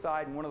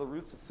suicide, and one of the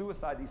roots of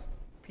suicide, these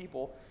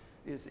people,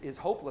 is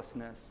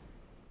hopelessness.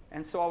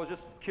 And so I was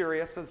just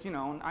curious, as you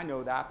know, and I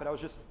know that, but I was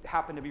just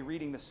happened to be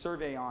reading this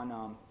survey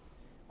on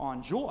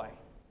joy,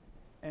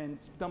 and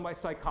it's done by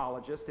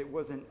psychologists. It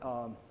wasn't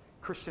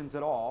Christians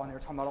at all, and they were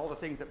talking about all the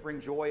things that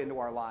bring joy into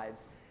our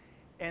lives.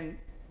 And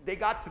they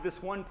got to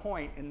this one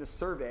point in the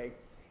survey,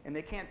 and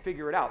they can't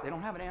figure it out. They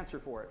don't have an answer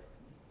for it.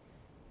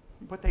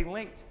 But they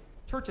linked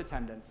church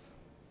attendance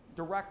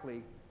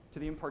directly to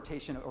the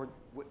impartation, or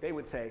what they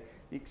would say,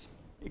 the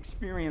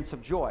experience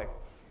of joy.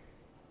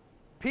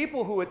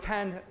 People who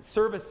attend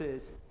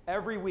services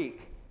every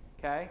week,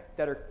 okay,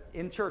 that are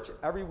in church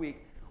every week,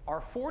 are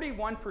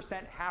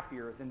 41%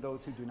 happier than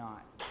those who do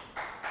not.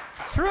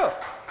 It's true.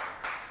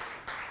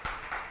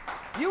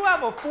 You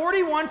have a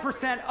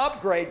 41%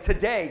 upgrade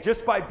today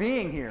just by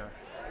being here.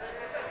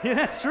 Yeah,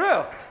 that's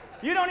true.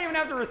 You don't even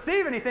have to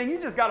receive anything. You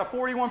just got a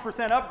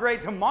 41% upgrade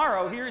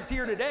tomorrow. Here it's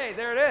here today.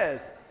 There it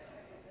is.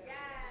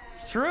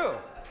 It's true.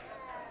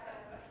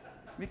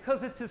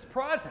 Because it's his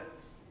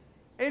presence.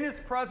 In his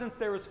presence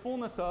there is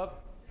fullness of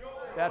joy.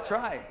 That's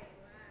right.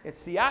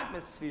 It's the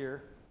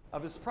atmosphere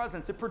of his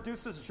presence. It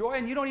produces joy,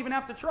 and you don't even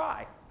have to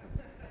try.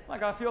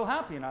 Like, I feel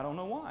happy, and I don't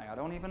know why. I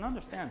don't even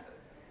understand.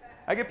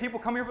 I get people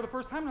come here for the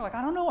first time, and they're like,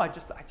 I don't know. I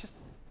just,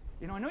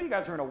 I know you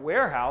guys are in a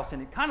warehouse,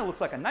 and it kind of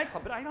looks like a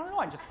nightclub, but I don't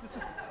know.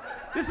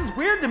 This is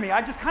weird to me.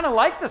 I just kind of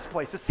like this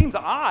place. It seems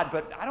odd,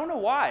 but I don't know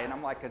why. And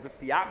I'm like, because it's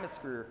the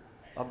atmosphere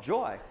of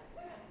joy.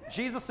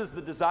 Jesus is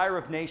the desire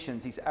of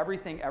nations. He's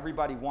everything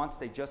everybody wants.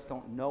 They just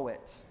don't know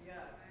it. Yes.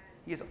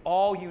 He is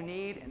all you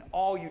need, and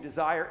all you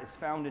desire is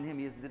found in him.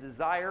 He is the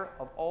desire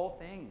of all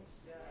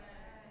things. Yes.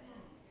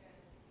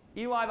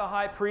 Eli the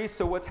high priest,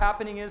 so what's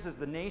happening is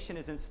the nation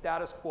is in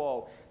status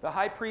quo. The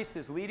high priest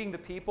is leading the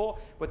people,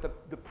 but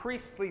the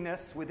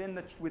priestliness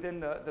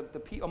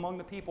among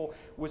the people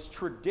was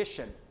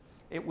tradition.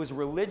 It was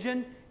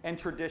religion and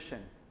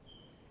tradition.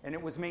 And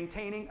it was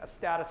maintaining a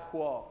status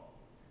quo.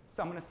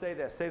 So I'm going to say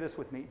this. Say this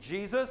with me.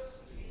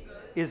 Jesus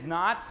is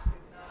not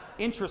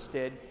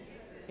interested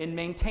in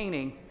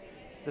maintaining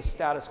the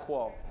status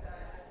quo.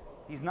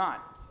 He's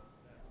not.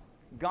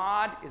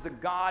 God is a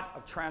God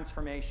of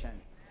transformation.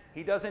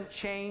 He doesn't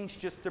change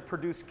just to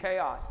produce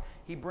chaos.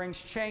 He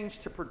brings change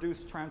to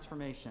produce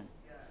transformation.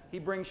 He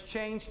brings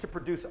change to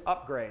produce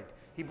upgrade.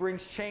 He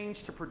brings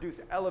change to produce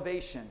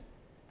elevation.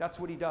 That's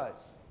what he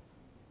does.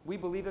 We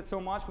believe it so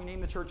much, we name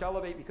the church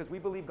Elevate because we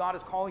believe God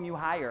is calling you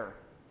higher.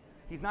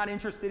 He's not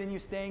interested in you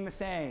staying the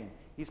same.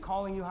 He's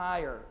calling you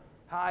higher,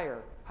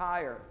 higher,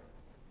 higher.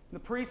 The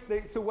priests,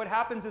 so what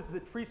happens is the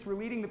priests were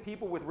leading the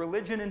people with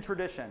religion and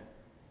tradition.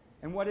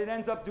 And what it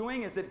ends up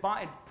doing is it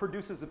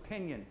produces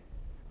opinion.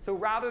 So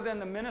rather than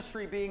the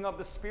ministry being of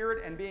the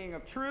Spirit and being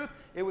of truth,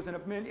 it was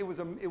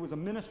a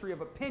ministry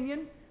of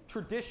opinion,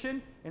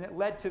 tradition, and it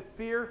led to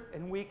fear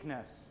and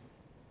weakness.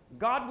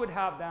 God would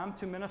have them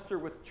to minister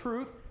with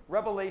truth,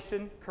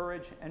 revelation,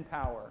 courage, and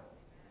power.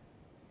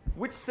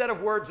 Which set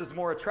of words is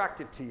more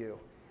attractive to you?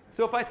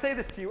 So if I say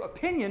this to you,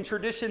 opinion,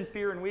 tradition,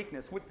 fear, and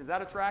weakness, does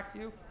that attract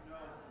you? No.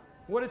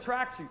 What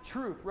attracts you?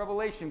 Truth,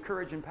 revelation,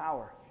 courage, and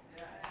power.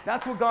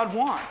 That's what God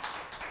wants,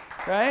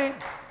 right?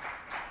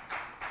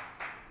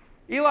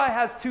 Eli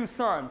has two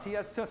sons. He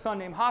has a son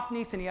named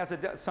Hophnius, and he has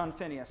a son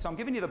Phinehas. So I'm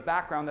giving you the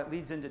background that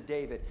leads into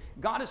David.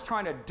 God is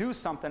trying to do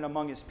something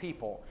among his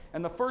people.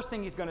 And the first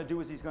thing he's going to do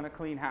is he's going to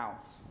clean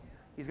house.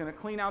 He's going to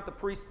clean out the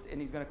priest,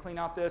 and he's going to clean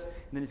out this, and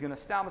then he's going to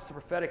establish the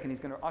prophetic, and he's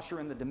going to usher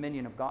in the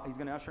dominion of God. He's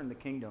going to usher in the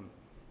kingdom.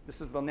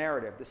 This is the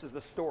narrative. This is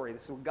the story.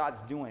 This is what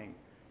God's doing.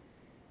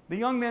 The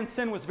young men's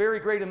sin was very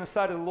great in the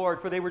sight of the Lord,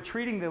 for they were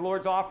treating the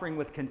Lord's offering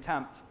with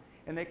contempt,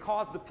 and they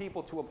caused the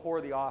people to abhor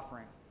the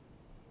offering.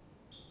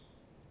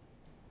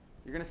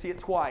 You're going to see it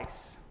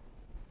twice.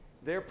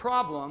 Their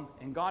problem,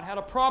 and God had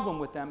a problem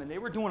with them, and they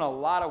were doing a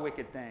lot of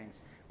wicked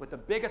things. But the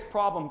biggest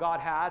problem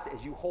God has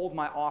is you hold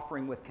my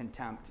offering with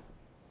contempt.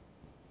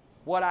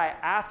 What I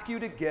ask you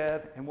to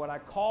give and what I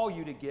call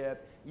you to give,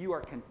 you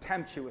are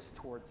contemptuous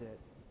towards it.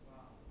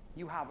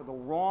 You have the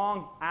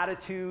wrong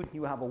attitude.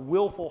 You have a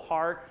willful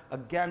heart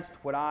against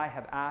what I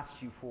have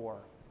asked you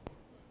for.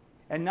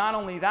 And not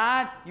only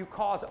that, you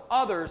cause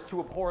others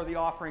to abhor the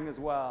offering as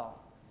well.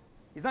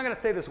 He's not going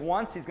to say this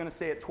once, he's going to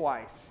say it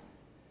twice.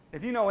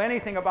 If you know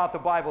anything about the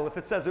Bible, if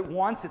it says it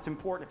once, it's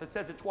important. If it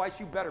says it twice,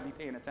 you better be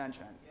paying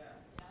attention.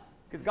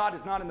 Because God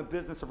is not in the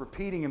business of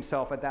repeating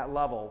himself at that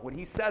level. When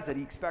he says it,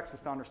 he expects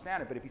us to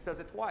understand it. But if he says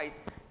it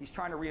twice, he's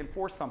trying to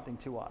reinforce something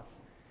to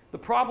us. The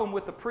problem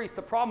with the priest,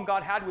 the problem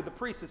God had with the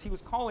priests is he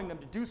was calling them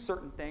to do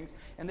certain things,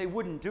 and they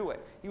wouldn't do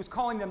it. He was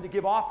calling them to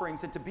give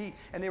offerings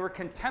and they were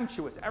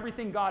contemptuous.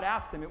 Everything God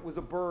asked them, it was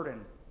a burden.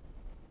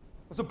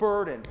 It was a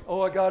burden.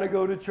 Oh, I got to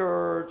go to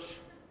church.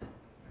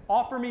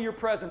 Offer me your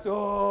presence.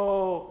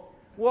 Oh,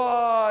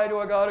 why do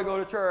I got to go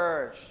to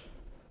church?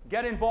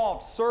 Get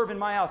involved. Serve in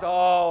my house.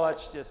 Oh,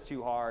 that's just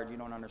too hard. You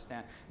don't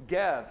understand.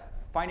 Give.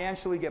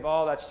 Financially give.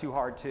 Oh, that's too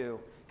hard too.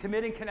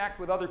 Commit and connect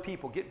with other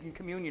people. Get in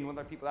communion with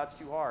other people. That's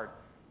too hard.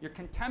 You're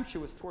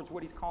contemptuous towards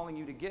what he's calling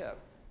you to give.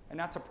 And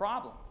that's a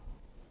problem.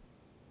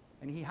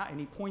 And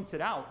he points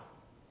it out.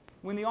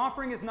 When the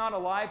offering is not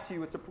alive to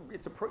you, it's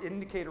an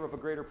indicator of a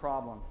greater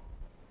problem.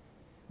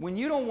 When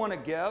you don't want to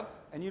give,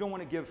 and you don't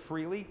want to give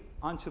freely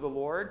unto the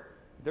Lord,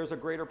 there's a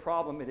greater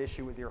problem at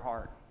issue with your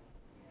heart.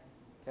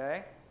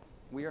 Okay?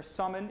 We are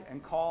summoned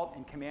and called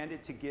and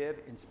commanded to give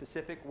in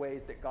specific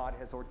ways that God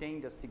has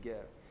ordained us to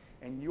give.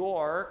 And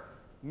your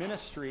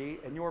ministry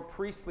and your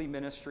priestly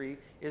ministry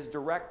is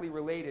directly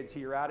related to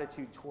your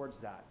attitude towards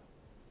that.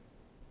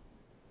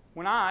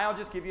 I'll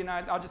just give you an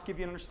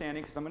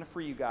understanding, because I'm going to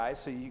free you guys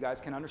so you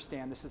guys can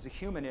understand this is a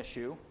human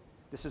issue.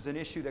 This is an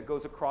issue that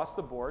goes across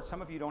the board.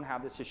 Some of you don't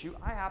have this issue.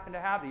 I happen to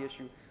have the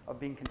issue of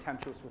being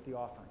contemptuous with the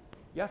offering.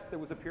 Yes, there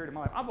was a period of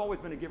my life. I've always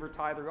been a giver,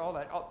 tither, all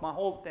that, my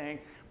whole thing.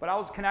 But I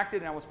was connected,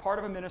 and I was part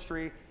of a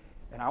ministry,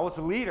 and I was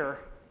a leader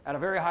at a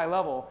very high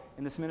level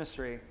in this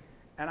ministry.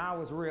 And I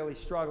was really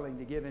struggling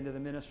to give into the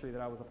ministry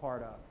that I was a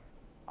part of.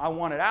 I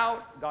wanted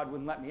out. God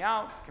wouldn't let me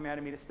out,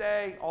 commanded me to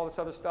stay, all this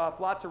other stuff,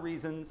 lots of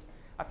reasons.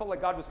 I felt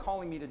like God was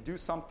calling me to do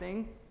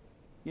something.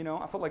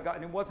 I felt like God,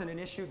 and it wasn't an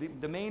issue.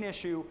 The main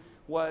issue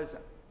was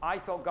I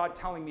felt God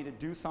telling me to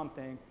do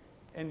something,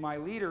 and my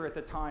leader at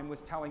the time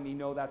was telling me,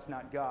 no, that's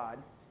not God.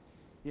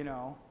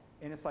 And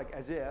it's like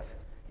as if,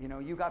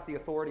 you got the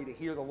authority to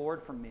hear the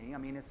Lord from me. I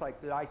mean, it's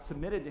like that I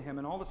submitted to him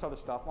and all this other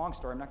stuff. Long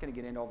story, I'm not going to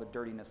get into all the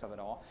dirtiness of it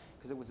all,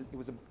 because it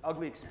was an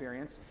ugly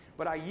experience,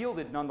 but I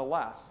yielded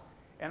nonetheless.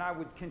 And I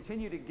would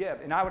continue to give,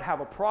 and I would have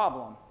a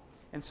problem.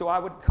 And so I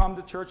would come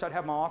to church. I'd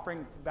have my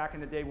offering back in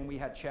the day when we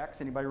had checks.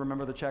 Anybody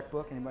remember the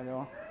checkbook? Anybody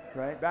know?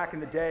 Right? Back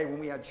in the day when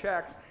we had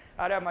checks,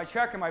 I'd have my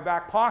check in my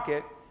back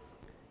pocket,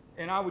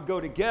 and I would go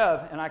to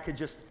give, and I could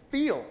just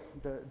feel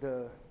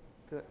the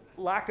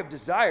lack of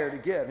desire to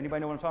give.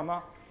 Anybody know what I'm talking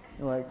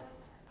about?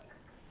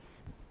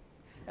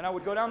 And I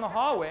would go down the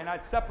hallway, and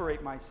I'd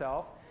separate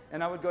myself,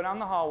 and I would go down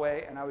the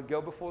hallway, and I would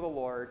go before the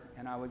Lord,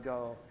 and I would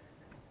go,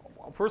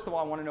 first of all,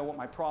 I want to know what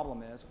my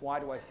problem is. Why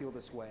do I feel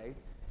this way?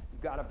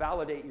 You've got to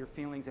validate your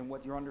feelings and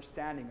what your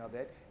understanding of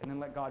it, and then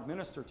let God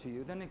minister to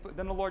you. Then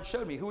the Lord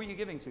showed me, who are you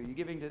giving to? You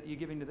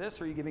giving to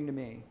this, or are you giving to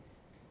me?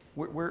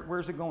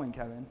 Where's it going,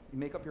 Kevin? You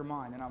make up your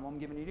mind, and I'm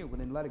giving to you. Well,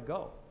 then let it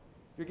go.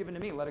 If you're giving to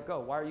me, let it go.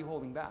 Why are you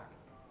holding back?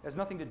 It has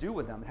nothing to do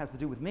with them. It has to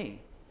do with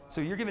me. So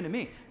you're giving to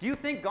me. Do you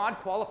think God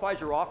qualifies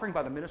your offering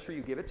by the ministry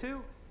you give it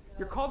to?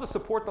 You're called to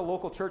support the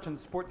local church and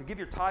to give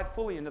your tithe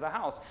fully into the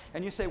house.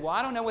 And you say, well,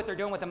 I don't know what they're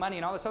doing with the money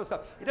and all this other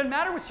stuff. It doesn't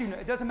matter what you know.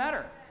 It doesn't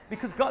matter.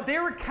 Because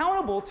they're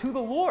accountable to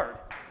the Lord.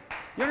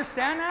 You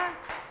understand that?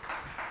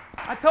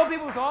 I tell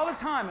people this all the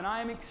time, and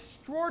I am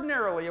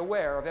extraordinarily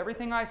aware of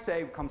everything I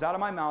say comes out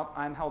of my mouth.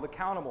 I am held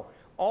accountable.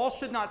 All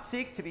should not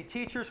seek to be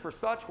teachers, for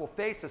such will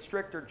face a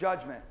stricter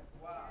judgment.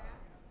 Wow.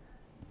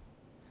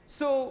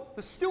 So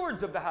the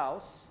stewards of the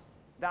house,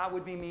 that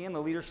would be me and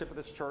the leadership of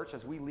this church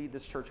as we lead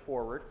this church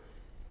forward.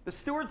 The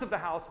stewards of the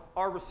house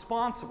are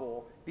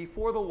responsible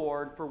before the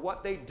Lord for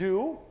what they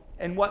do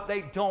and what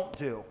they don't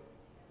do.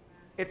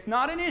 It's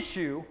not an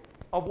issue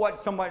of what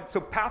somebody,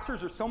 so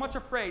pastors are so much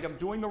afraid of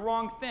doing the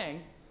wrong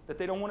thing that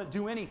they don't want to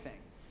do anything.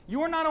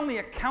 You are not only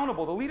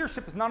accountable, the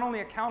leadership is not only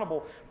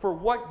accountable for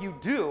what you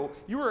do,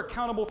 you are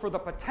accountable for the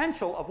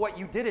potential of what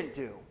you didn't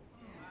do.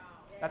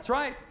 That's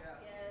right.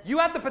 You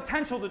had the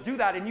potential to do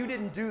that and you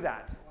didn't do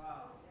that.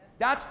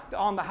 That's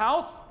on the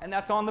house and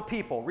that's on the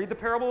people. Read the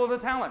parable of the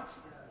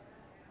talents.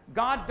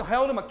 God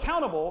held him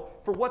accountable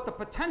for what the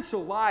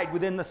potential lied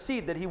within the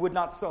seed that he would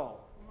not sow.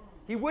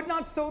 He would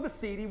not sow the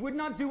seed. He would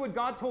not do what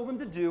God told him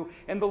to do.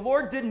 And the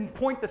Lord didn't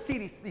point the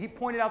seed. He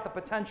pointed out the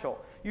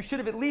potential. You should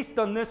have at least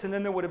done this, and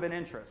then there would have been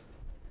interest.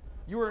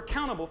 You were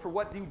accountable for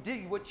what you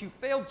did, what you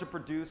failed to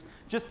produce,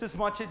 just as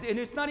much. And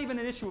it's not even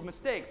an issue of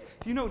mistakes.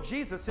 If you know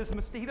Jesus,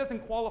 he doesn't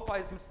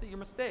qualify your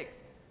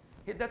mistakes.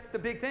 That's the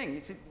big thing. You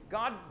see,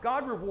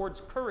 God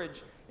rewards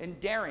courage and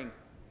daring.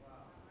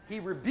 He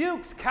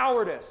rebukes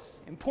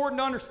cowardice. Important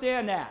to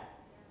understand that.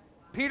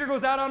 Peter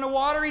goes out on the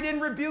water. He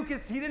didn't rebuke.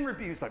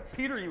 He's like,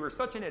 Peter, you were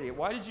such an idiot.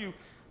 Why did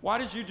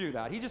you do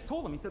that? He just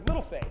told him. He said,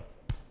 little faith.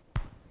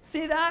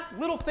 See that?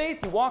 Little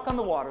faith, you walk on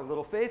the water.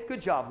 Little faith,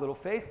 good job. Little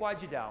faith, why'd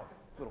you doubt?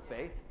 Little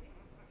faith.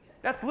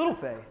 That's little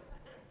faith.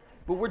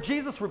 But where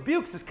Jesus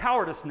rebukes is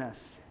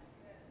cowardiceness.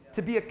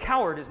 To be a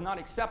coward is not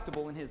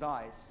acceptable in his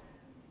eyes.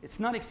 It's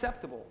not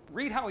acceptable.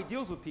 Read how he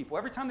deals with people.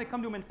 Every time they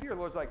come to him in fear, the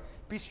Lord's like,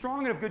 be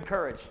strong and of good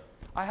courage.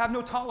 I have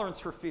no tolerance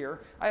for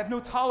fear. I have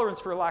no tolerance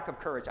for a lack of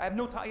courage.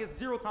 He has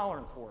zero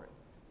tolerance for it.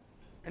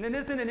 And it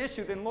isn't an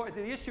issue. Then Lord,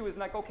 the issue is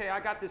like, okay,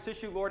 I got this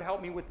issue. Lord,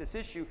 help me with this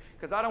issue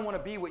because I don't want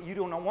to be what you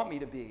don't want me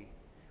to be.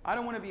 I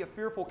don't want to be a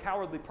fearful,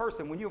 cowardly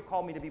person when you have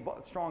called me to be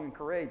strong and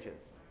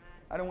courageous.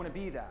 I don't want to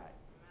be that.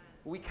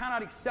 We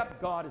cannot accept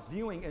God as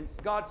viewing as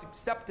God's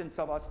acceptance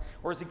of us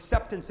or his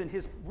acceptance in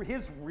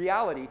his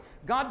reality.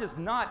 God does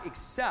not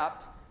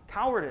accept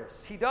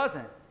cowardice. He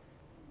doesn't.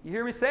 You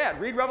hear me say it.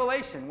 Read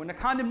Revelation. When the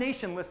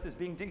condemnation list is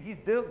he's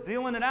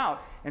dealing it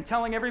out and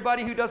telling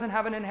everybody who doesn't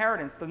have an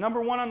inheritance. The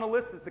number one on the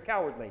list is the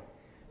cowardly.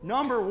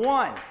 Number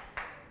one.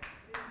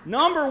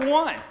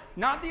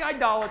 Not the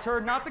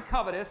idolater, not the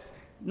covetous,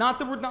 not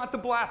the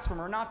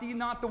blasphemer, not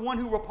the one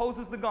who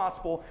opposes the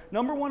gospel.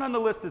 Number one on the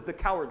list is the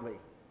cowardly.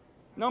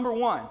 Number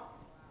one.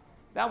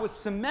 That was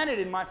cemented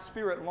in my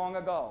spirit long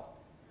ago.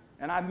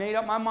 And I made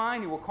up my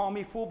mind. You will call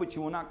me fool, but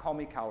you will not call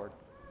me coward.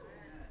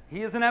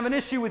 He doesn't have an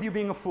issue with you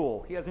being a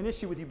fool. He has an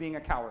issue with you being a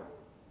coward.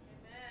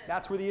 Amen.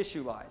 That's where the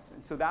issue lies.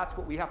 And so that's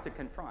what we have to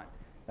confront.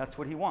 That's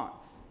what he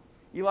wants.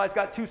 Eli's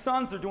got 2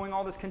 sons. They're doing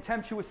all these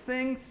contemptuous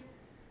things.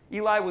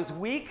 Eli was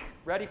weak.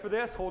 Ready for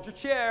this? Hold your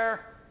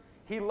chair.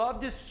 He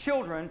loved his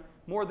children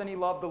more than he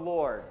loved the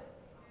Lord.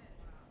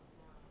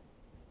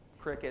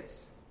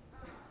 Crickets.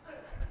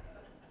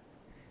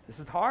 This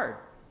is hard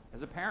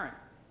as a parent.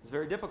 It's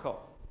very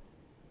difficult.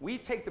 We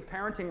take the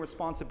parenting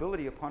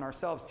responsibility upon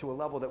ourselves to a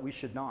level that we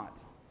should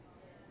not.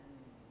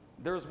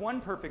 There is one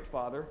perfect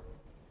father.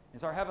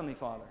 It's our Heavenly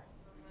Father.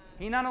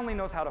 He not only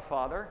knows how to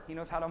father, he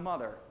knows how to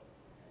mother.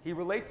 He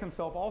relates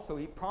himself also,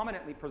 he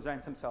prominently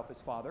presents himself as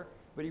father,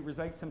 but he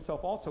presents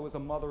himself also as a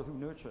mother who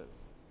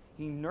nurtures.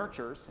 He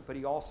nurtures, but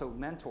he also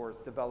mentors,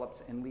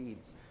 develops, and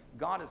leads.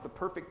 God is the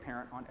perfect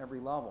parent on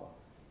every level.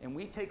 And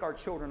we take our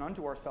children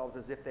unto ourselves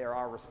as if they are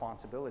our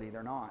responsibility.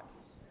 They're not.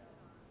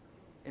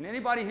 And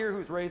anybody here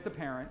who's raised a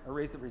parent, or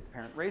raised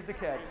a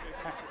kid.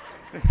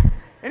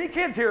 Any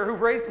kids here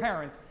who've raised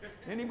parents,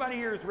 anybody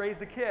here who's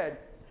raised a kid,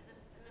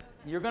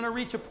 you're going to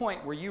reach a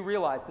point where you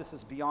realize this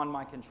is beyond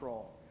my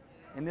control.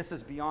 And this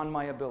is beyond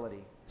my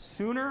ability.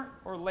 Sooner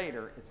or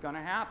later, it's going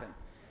to happen.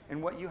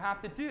 And what you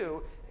have to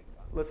do,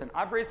 listen,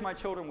 I've raised my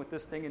children with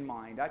this thing in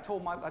mind. I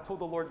told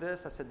the Lord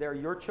this. I said, they're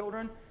your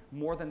children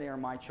more than they are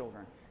my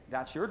children.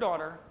 That's your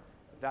daughter.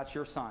 That's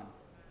your son.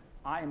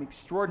 I am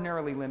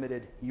extraordinarily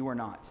limited. You are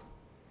not.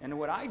 And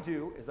what I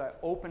do is I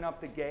open up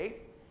the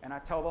gate and I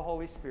tell the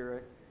Holy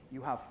Spirit,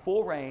 you have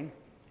full reign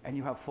and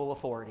you have full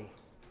authority.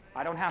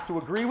 I don't have to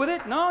agree with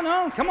it.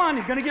 No, come on.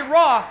 He's going to get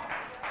raw.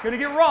 It's going to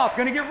get raw. It's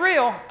going to get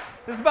real.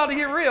 This is about to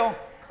get real.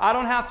 I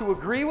don't have to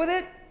agree with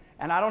it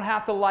and I don't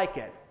have to like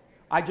it.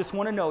 I just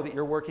want to know that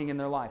you're working in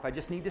their life. I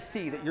just need to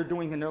see that you're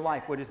doing in their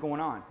life what is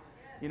going on.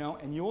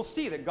 And you will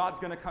see that God's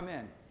going to come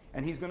in.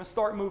 And he's going to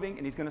start moving,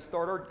 and he's going to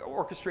start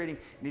orchestrating,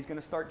 and he's going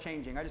to start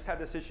changing. I just had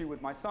this issue with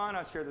my son.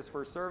 I shared this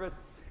first service.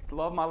 I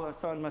love my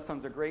son. My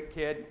son's a great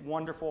kid,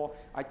 wonderful.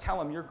 I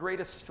tell him, your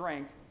greatest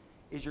strength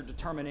is your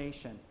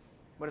determination,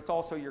 but it's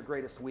also your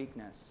greatest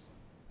weakness.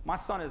 My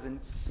son is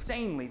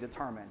insanely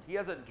determined. He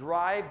has a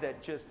drive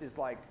that just is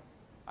like,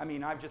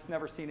 I've just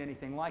never seen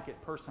anything like it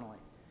personally.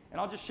 And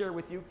I'll just share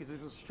with you, because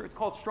it's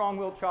called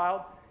strong-willed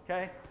child,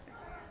 okay?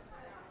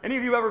 Any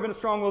of you ever been a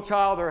strong-willed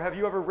child, or have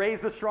you ever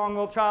raised a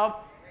strong-willed child?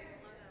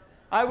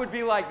 I would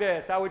be like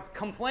this. I would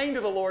complain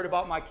to the Lord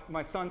about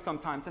my son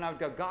sometimes, and I would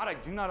go, God, I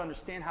do not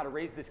understand how to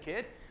raise this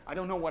kid. I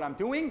don't know what I'm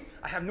doing.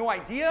 I have no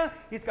idea.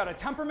 He's got a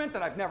temperament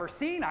that I've never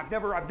seen. I've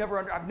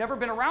never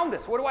been around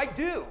this. What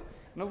do?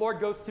 And the Lord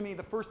goes to me,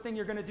 the first thing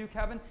you're going to do,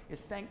 Kevin,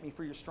 is thank me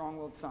for your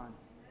strong-willed son.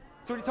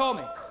 That's what he told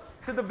me.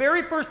 He said, the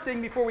very first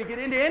thing before we get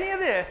into any of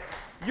this,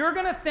 you're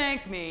going to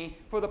thank me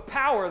for the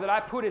power that I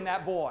put in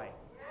that boy.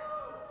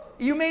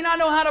 You may not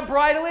know how to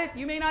bridle it.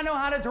 You may not know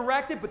how to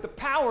direct it, but the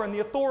power and the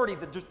authority,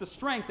 the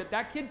strength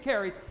that kid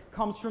carries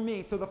comes from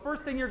me. So the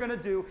first thing you're going to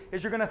do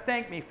is you're going to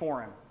thank me for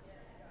him.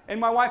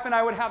 And my wife and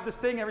I would have this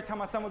thing every time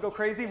my son would go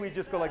crazy, we'd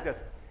just go like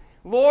this.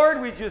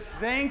 Lord, we just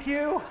thank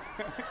you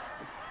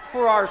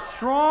for our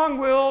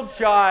strong-willed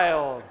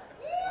child.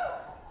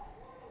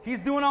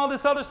 He's doing all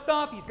this other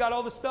stuff. He's got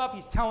all this stuff.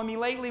 He's telling me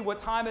lately what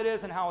time it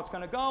is and how it's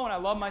going to go. And I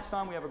love my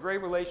son. We have a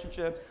great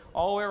relationship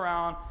all the way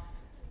around.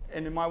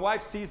 And my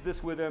wife sees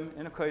this with him.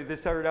 And okay,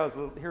 this started out as,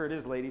 here it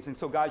is, ladies. And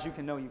so guys, you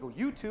can know. You go,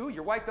 you too?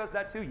 Your wife does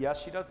that too?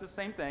 Yes, she does the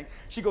same thing.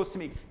 She goes to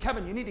me,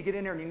 Kevin, you need to get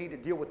in there and you need to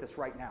deal with this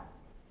right now.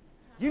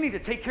 You need to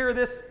take care of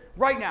this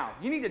right now.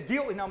 You need to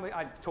deal with it.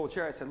 I told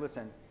Sherry, I said,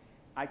 listen,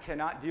 I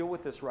cannot deal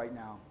with this right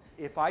now.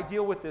 If I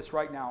deal with this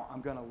right now,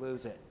 I'm going to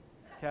lose it.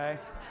 Okay?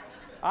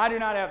 I do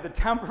not have the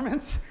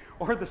temperaments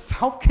or the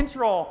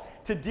self-control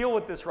to deal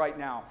with this right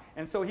now.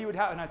 And so he would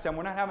have, and I'd say,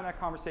 we're not having that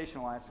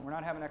conversation, Elias. We're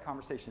not having that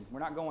conversation.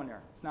 We're not going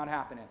there. It's not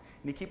happening.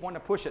 And he'd keep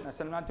wanting to push it. And I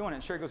said, I'm not doing it.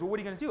 And Sherry goes, well, what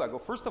are you going to do? I go,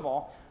 first of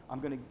all, I'm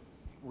going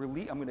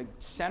to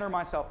center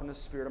myself in the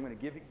Spirit. I'm going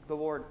to give the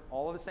Lord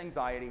all of this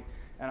anxiety,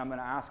 and I'm going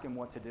to ask him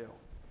what to do.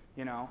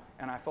 You know,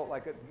 and I felt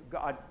like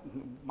God,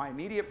 my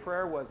immediate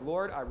prayer was,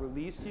 Lord, I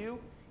release you.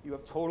 You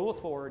have total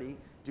authority.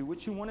 Do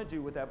what you want to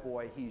do with that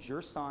boy. He's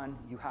your son.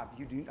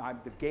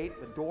 The gate,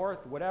 the door,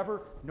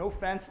 whatever. No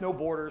fence, no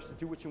borders.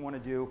 Do what you want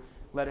to do.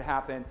 Let it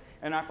happen.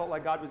 And I felt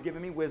like God was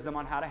giving me wisdom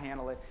on how to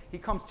handle it. He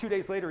comes 2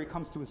 days later, he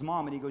comes to his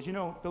mom and he goes,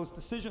 those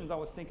decisions I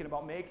was thinking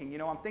about making,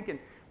 I'm thinking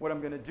what I'm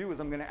going to do is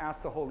I'm going to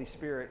ask the Holy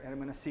Spirit and I'm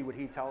going to see what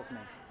he tells me.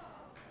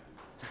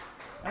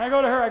 And I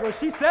go to her, I go,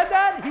 she said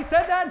that? He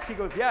said that? And she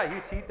goes, yeah,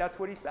 that's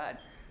what he said.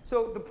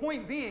 So the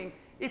point being,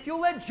 if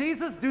you'll let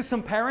Jesus do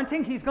some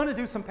parenting, he's going to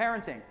do some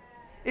parenting.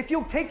 If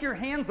you'll take your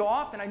hands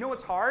off, and I know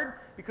it's hard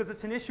because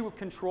it's an issue of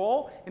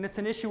control and it's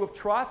an issue of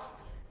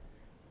trust,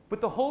 but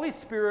the Holy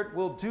Spirit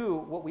will do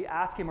what we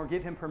ask him or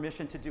give him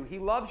permission to do. He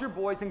loves your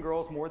boys and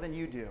girls more than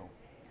you do.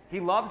 He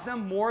loves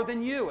them more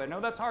than you. I know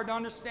that's hard to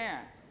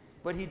understand,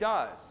 but he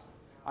does.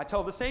 I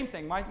tell the same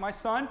thing. My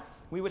son,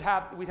 we'd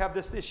have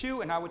this issue,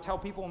 and I would tell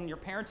people when you're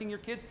parenting your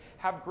kids,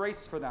 have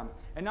grace for them.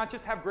 And not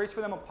just have grace for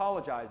them,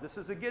 apologize. This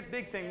is a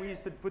big thing. We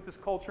used to put this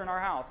culture in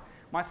our house.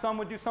 My son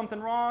would do something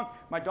wrong,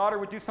 my daughter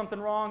would do something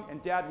wrong, and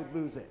dad would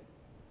lose it.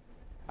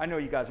 I know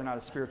you guys are not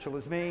as spiritual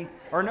as me,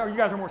 or no, you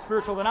guys are more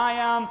spiritual than I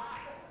am,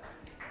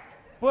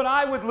 but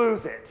I would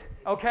lose it,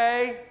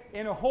 okay?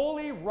 In a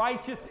holy,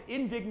 righteous,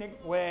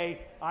 indignant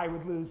way, I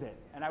would lose it.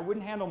 And I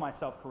wouldn't handle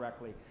myself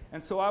correctly.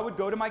 And so I would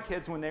go to my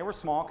kids when they were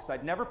small, because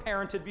I'd never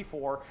parented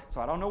before, so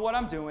I don't know what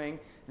I'm doing.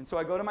 And so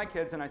I go to my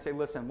kids and I say,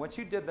 listen, what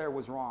you did there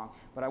was wrong.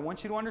 But I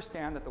want you to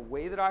understand that the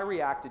way that I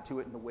reacted to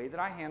it and the way that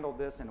I handled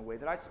this and the way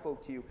that I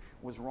spoke to you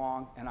was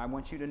wrong. And I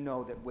want you to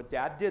know that what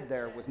Dad did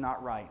there was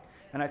not right.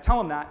 And I tell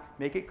them that,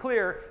 make it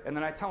clear, and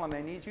then I tell them,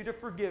 I need you to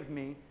forgive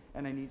me,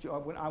 and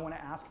I want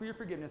to ask for your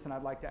forgiveness, and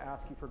I'd like to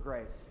ask you for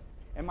grace.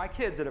 And my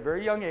kids at a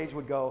very young age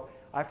would go,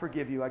 I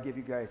forgive you, I give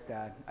you grace,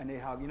 Dad. I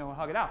need hug,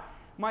 hug it out.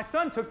 My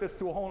son took this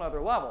to a whole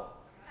other level,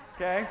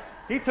 okay?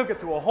 He took it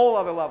to a whole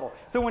other level.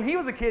 So when he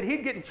was a kid,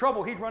 he'd get in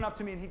trouble. He'd run up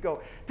to me and he'd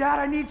go, Dad,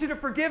 I need you to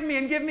forgive me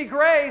and give me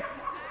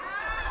grace.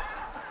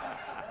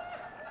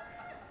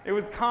 It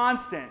was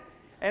constant.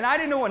 And I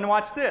didn't know, and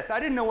watch this,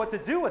 I didn't know what to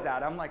do with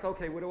that. I'm like,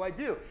 okay, what do I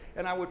do?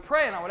 And I would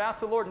pray and I would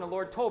ask the Lord, and the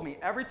Lord told me,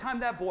 every time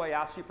that boy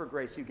asks you for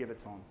grace, you give it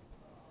to him.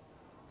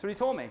 That's what he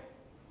told me.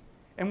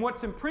 And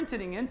what's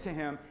imprinting into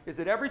him is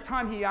that every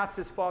time he asks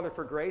his Father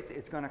for grace,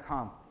 it's going to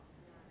come.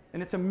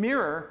 And it's a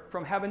mirror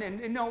from heaven.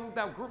 And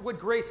what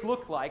grace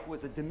looked like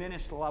was a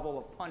diminished level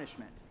of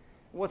punishment.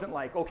 It wasn't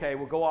like, okay,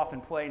 we'll go off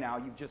and play now.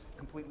 You've just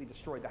completely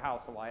destroyed the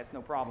house, Elias.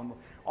 No problem.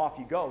 Off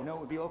you go. No, it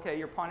would be, okay,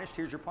 you're punished.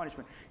 Here's your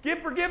punishment.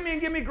 Forgive me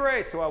and give me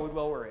grace. So I would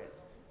lower it,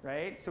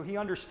 right? So he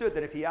understood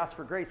that if he asked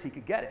for grace, he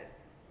could get it.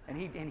 And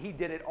he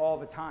did it all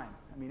the time.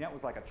 I mean, that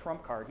was like a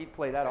trump card. He'd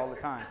play that all the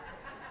time.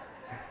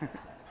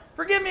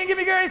 Forgive me and give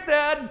me grace,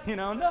 Dad.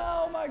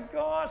 No, my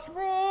gosh.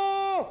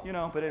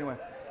 But anyway,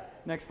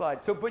 next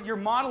slide. So, but you're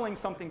modeling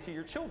something to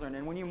your children.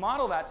 And when you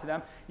model that to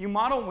them,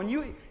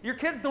 your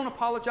kids don't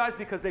apologize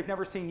because they've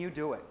never seen you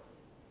do it.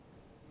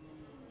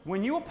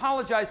 When you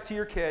apologize to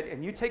your kid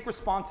and you take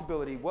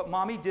responsibility, what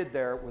mommy did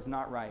there was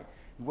not right.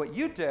 What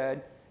you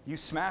did, you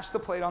smashed the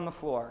plate on the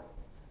floor.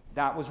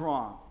 That was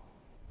wrong.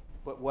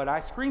 But what I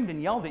screamed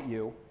and yelled at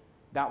you,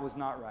 that was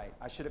not right.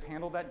 I should have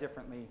handled that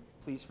differently.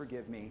 Please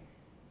forgive me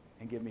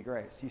and give me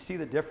grace. You see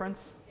the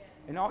difference? Yes.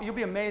 And you'll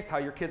be amazed how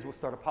your kids will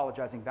start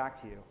apologizing back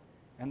to you.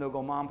 And they'll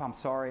go, Mom, I'm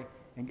sorry,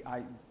 and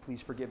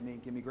please forgive me,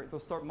 give me grace. They'll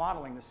start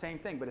modeling the same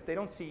thing. But if they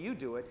don't see you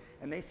do it,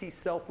 and they see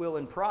self-will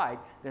and pride,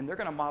 then they're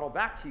going to model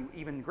back to you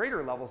even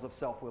greater levels of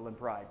self-will and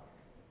pride.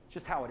 It's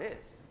just how it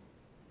is.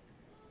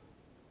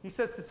 He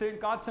says,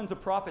 God sends a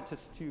prophet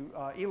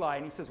to Eli,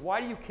 and he says,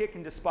 why do you kick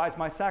and despise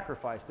my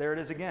sacrifice? There it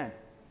is again.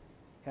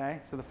 Okay?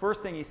 So the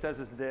first thing he says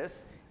is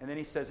this, and then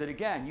he says it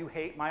again, you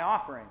hate my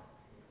offering.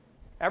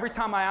 Every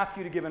time I ask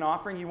you to give an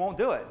offering, you won't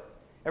do it.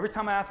 Every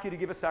time I ask you to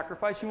give a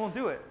sacrifice, you won't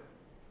do it.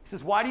 He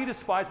says, why do you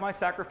despise my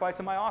sacrifice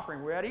and my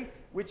offering? Ready?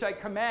 Which I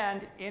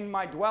command in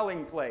my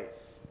dwelling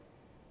place.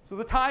 So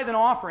the tithe and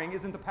offering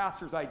isn't the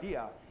pastor's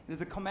idea. It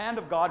is a command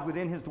of God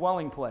within his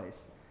dwelling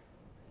place.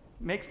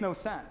 Makes no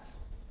sense,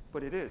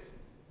 but it is.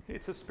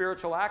 It's a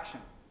spiritual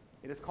action.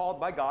 It is called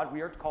by God.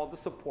 We are called to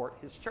support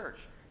his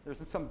church. There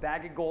isn't some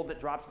bag of gold that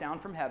drops down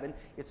from heaven.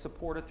 It's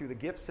supported through the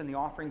gifts and the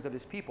offerings of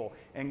his people.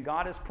 And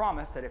God has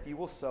promised that if you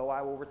will sow,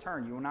 I will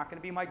return. You are not going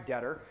to be my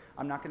debtor.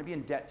 I'm not going to be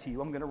in debt to you.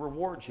 I'm going to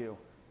reward you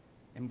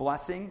in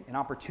blessing and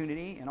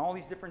opportunity and all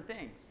these different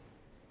things.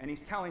 And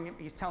he's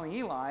telling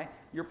Eli,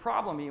 your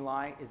problem,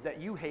 Eli, is that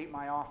you hate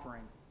my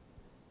offering.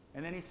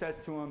 And then he says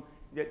to him,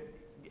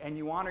 and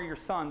you honor your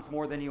sons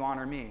more than you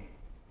honor me.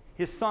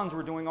 His sons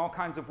were doing all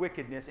kinds of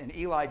wickedness, and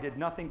Eli did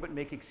nothing but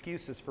make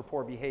excuses for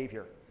poor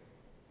behavior.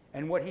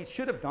 And what he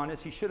should have done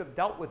is he should have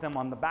dealt with them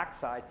on the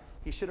backside.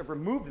 He should have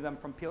removed them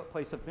from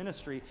place of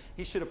ministry.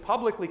 He should have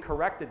publicly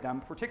corrected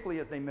them, particularly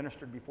as they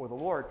ministered before the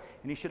Lord.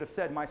 And he should have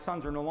said, my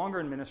sons are no longer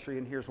in ministry,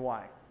 and here's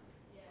why.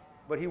 Yes.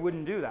 But he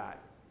wouldn't do that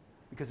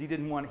because he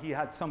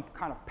had some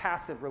kind of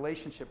passive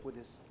relationship with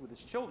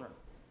his children.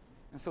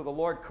 And so the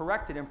Lord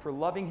corrected him for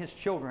loving his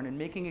children and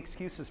making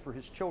excuses for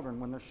his children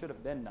when there should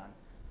have been none.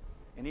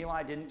 And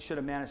Eli should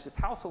have managed his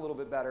house a little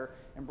bit better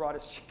and brought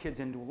his kids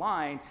into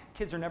line.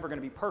 Kids are never going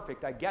to be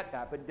perfect. I get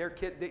that. But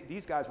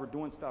these guys were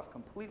doing stuff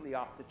completely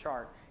off the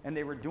chart. And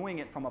they were doing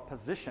it from a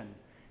position.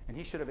 And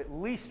he should have at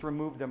least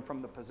removed them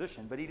from the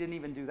position. But he didn't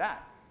even do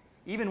that.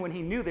 Even when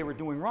he knew they were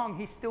doing wrong,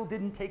 he still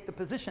didn't take the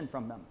position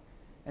from them.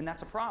 And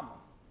that's a problem.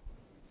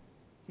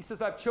 He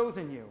says, I've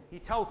chosen you. He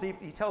tells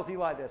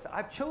Eli this.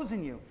 I've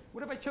chosen you.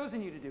 What have I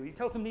chosen you to do? He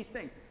tells him these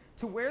things.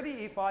 To wear the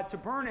ephod, to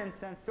burn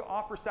incense, to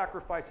offer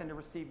sacrifice, and to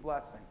receive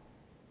blessing.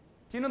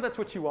 Do you know that's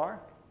what you are?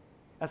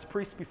 As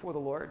priests before the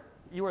Lord,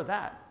 you are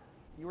that.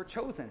 You are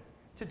chosen.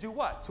 To do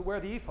what? To wear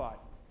the ephod.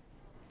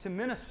 To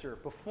minister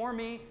before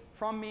me,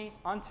 from me,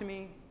 unto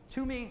me,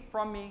 to me,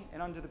 from me,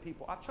 and unto the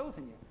people. I've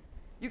chosen you.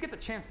 You get the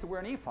chance to wear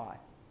an ephod.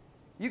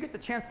 You get the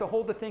chance to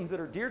hold the things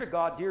that are dear to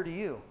God, dear to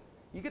you.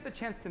 You get the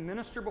chance to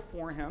minister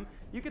before him.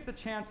 You get the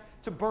chance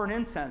to burn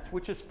incense,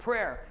 which is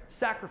prayer,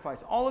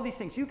 sacrifice, all of these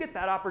things. You get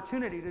that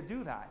opportunity to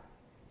do that.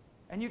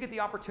 And you get the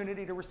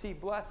opportunity to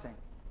receive blessing.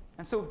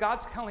 And so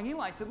God's telling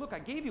Eli, he said, look, I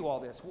gave you all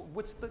this.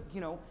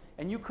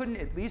 And you couldn't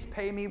at least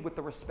pay me with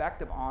the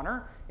respect of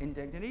honor and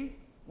dignity?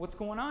 What's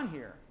going on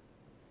here?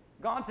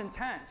 God's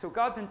intent. So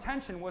God's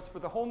intention was for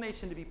the whole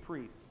nation to be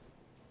priests.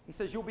 He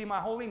says, you'll be my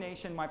holy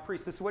nation, my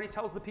priests. This is what he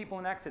tells the people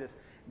in Exodus.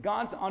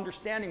 God's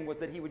understanding was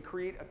that he would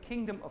create a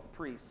kingdom of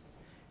priests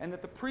and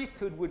that the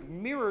priesthood would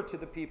mirror to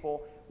the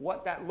people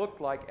what that looked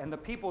like and the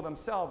people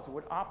themselves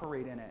would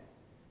operate in it.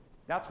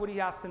 That's what he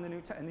asked in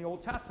the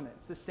Old Testament.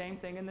 It's the same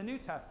thing in the New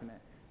Testament.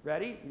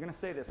 Ready? You're going to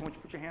say this. I want you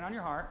to put your hand on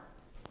your heart.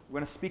 We're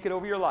going to speak it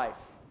over your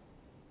life.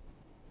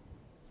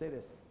 Say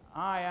this.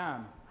 I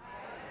am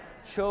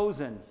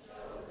chosen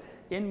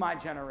in my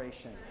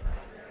generation.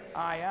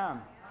 I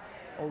am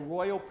a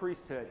royal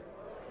priesthood.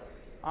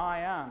 I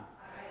am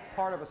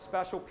part of a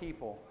special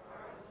people,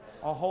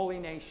 a holy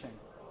nation.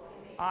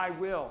 I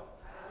will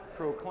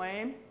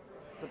proclaim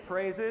the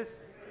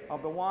praises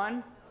of the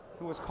one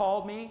who has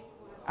called me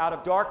out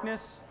of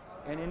darkness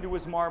and into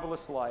his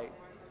marvelous light.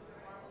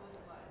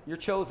 You're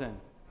chosen.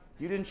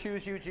 You didn't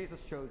choose you,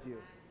 Jesus chose you.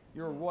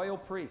 You're a royal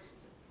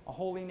priest, a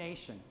holy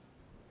nation.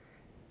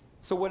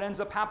 So what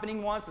ends up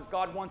happening is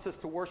God wants us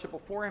to worship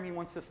before him. He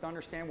wants us to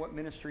understand what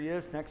ministry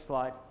is. Next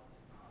slide.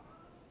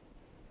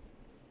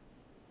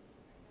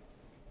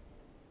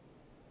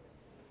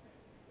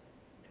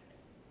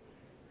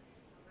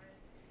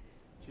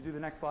 Did you do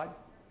the next slide?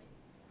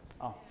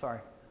 Oh, sorry.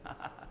 I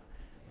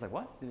was like,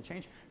 what? Did it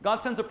change?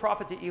 God sends a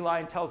prophet to Eli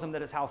and tells him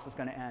that his house is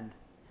going to end.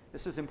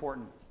 This is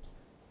important.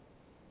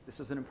 This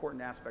is an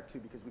important aspect, too,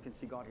 because we can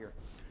see God here.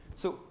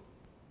 So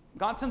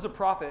God sends a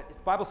prophet.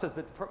 The Bible says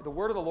that the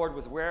word of the Lord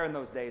was rare in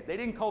those days. They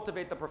didn't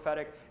cultivate the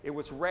prophetic. It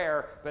was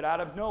rare, but out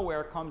of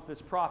nowhere comes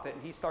this prophet,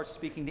 and he starts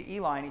speaking to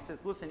Eli, and he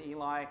says, listen,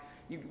 Eli,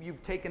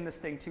 you've taken this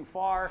thing too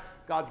far.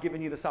 God's given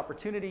you this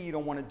opportunity. You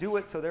don't want to do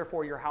it, so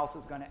therefore your house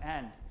is going to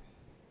end.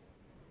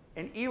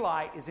 And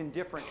Eli is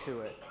indifferent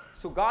to it.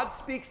 So God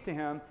speaks to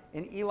him,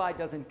 and Eli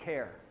doesn't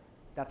care.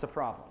 That's a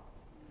problem.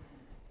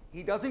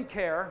 He doesn't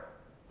care.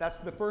 That's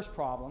the first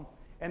problem.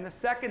 And the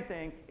second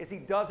thing is he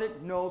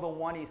doesn't know the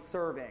one he's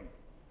serving.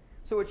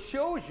 So it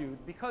shows you,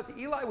 because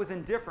Eli was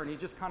indifferent, he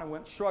just kind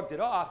of shrugged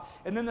it off.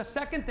 And then the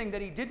second thing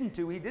that he didn't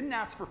do, he didn't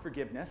ask for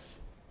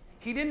forgiveness.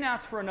 He didn't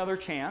ask for another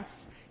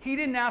chance. He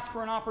didn't ask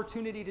for an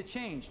opportunity to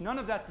change. None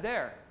of that's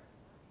there.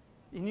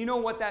 And you know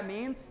what that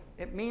means?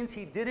 It means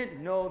he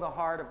didn't know the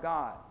heart of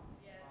God.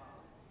 Yes.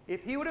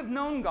 If he would have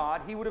known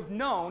God, he would have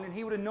known, and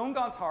he would have known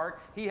God's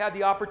heart, he had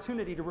the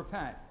opportunity to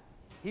repent.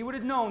 He would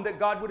have known that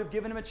God would have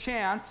given him a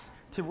chance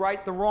to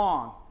right the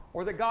wrong,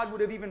 or that God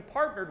would have even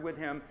partnered with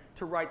him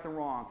to right the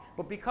wrong.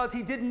 But because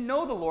he didn't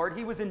know the Lord,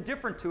 he was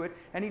indifferent to it,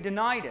 and he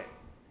denied it.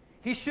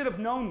 He should have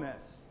known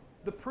this.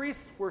 The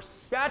priests were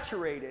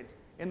saturated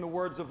in the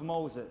words of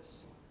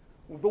Moses.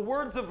 The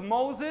words of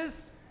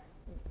Moses,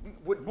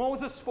 what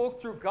Moses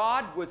spoke through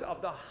God, was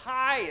of the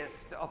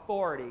highest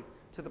authority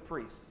to the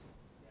priests.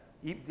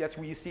 That's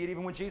where you see it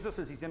even with Jesus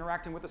as he's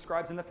interacting with the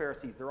scribes and the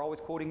Pharisees. They're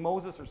always quoting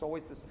Moses. There's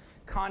always this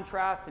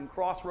contrast and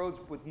crossroads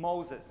with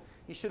Moses.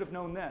 He should have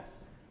known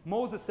this.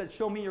 Moses said,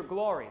 show me your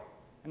glory.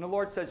 And the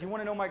Lord says, you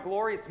want to know my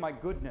glory? It's my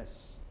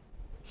goodness.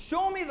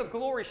 Show me the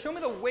glory. Show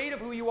me the weight of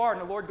who you are.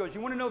 And the Lord goes, you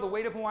want to know the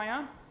weight of who I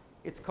am?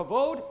 It's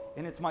kavod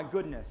and it's my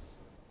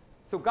goodness.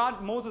 So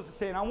Moses is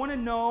saying, I want to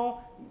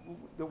know,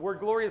 the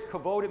word glory is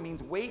kavod. It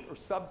means weight or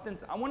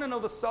substance. I want to know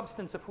the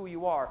substance of who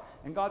you are.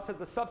 And God said,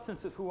 the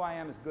substance of who I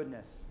am is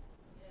goodness.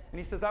 And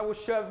he says, I will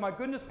shove my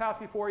goodness pass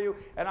before you,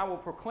 and I will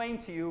proclaim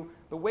to you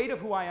the weight of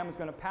who I am is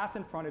going to pass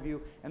in front of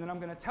you, and then I'm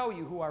going to tell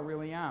you who I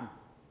really am.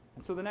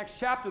 And so the next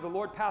chapter, the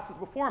Lord passes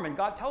before him, and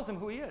God tells him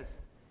who he is.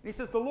 And he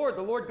says, the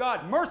Lord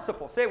God,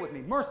 merciful, say it with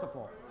me,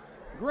 merciful,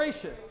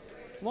 gracious,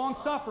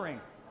 long-suffering,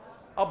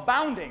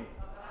 abounding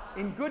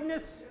in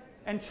goodness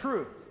and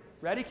truth.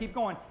 Ready? Keep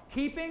going.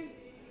 Keeping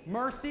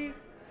mercy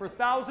for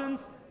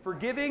thousands,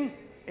 forgiving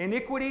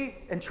iniquity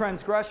and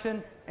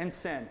transgression and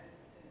sin.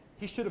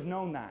 He should have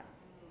known that.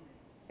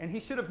 And he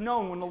should have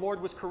known when the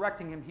Lord was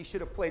correcting him, he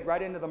should have played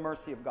right into the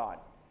mercy of God.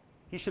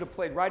 He should have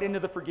played right into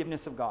the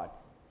forgiveness of God.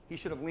 He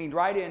should have leaned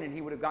right in and he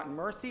would have gotten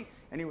mercy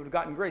and he would have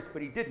gotten grace,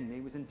 but he didn't.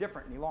 He was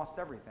indifferent and he lost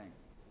everything.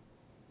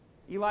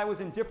 Eli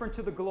was indifferent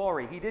to the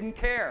glory. He didn't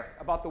care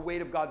about the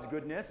weight of God's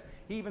goodness.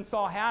 He even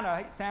saw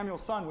Hannah,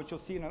 Samuel's son, which you'll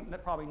see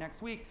probably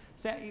next week.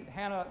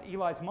 Hannah,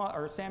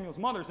 Samuel's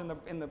mother's in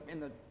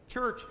the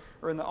church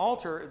or in the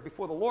altar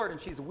before the Lord, and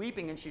she's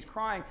weeping and she's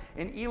crying,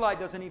 and Eli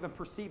doesn't even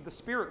perceive the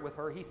spirit with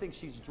her. He thinks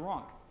she's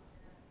drunk.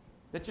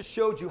 That just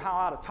showed you how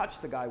out of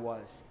touch the guy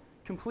was.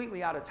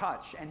 Completely out of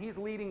touch. And he's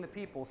leading the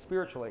people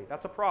spiritually.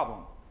 That's a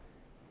problem.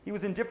 He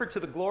was indifferent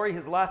to the glory.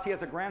 He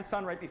has a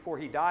grandson right before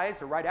he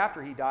dies, or right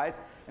after he dies,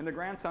 and the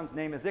grandson's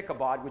name is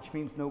Ichabod, which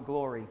means no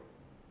glory.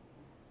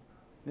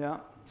 Yeah.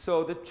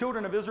 So the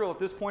children of Israel at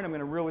this point, I'm going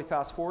to really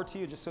fast forward to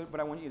you, but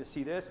I want you to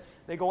see this.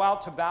 They go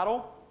out to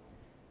battle,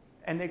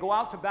 and they go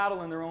out to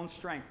battle in their own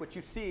strength. But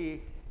you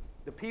see,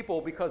 the people,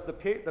 because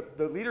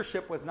the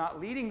leadership was not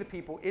leading the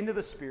people into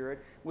the Spirit,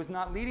 was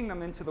not leading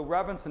them into the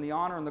reverence and the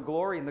honor and the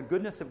glory and the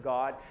goodness of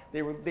God.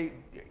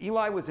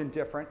 Eli was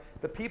indifferent.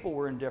 The people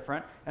were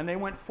indifferent. And they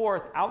went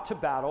forth out to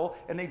battle,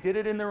 and they did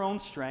it in their own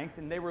strength,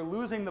 and they were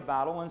losing the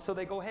battle. And so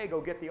they go, hey, go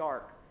get the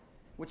ark,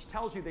 which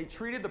tells you they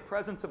treated the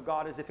presence of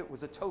God as if it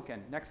was a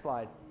token. Next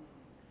slide.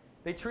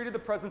 They treated the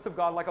presence of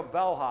God like a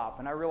bellhop.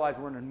 And I realize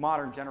we're in a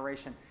modern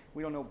generation.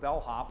 We don't know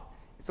bellhop.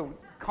 So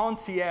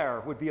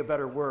concierge would be a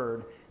better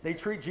word. They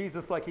treat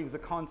Jesus like he was a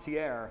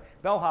concierge.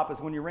 Bellhop is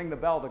when you ring the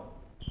bell,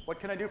 what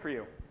can I do for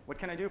you? What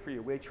can I do for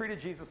you? They treated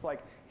Jesus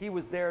like he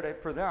was there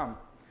for them.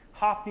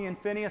 Hophni and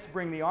Phinehas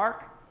bring the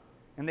ark,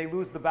 and they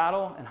lose the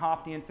battle, and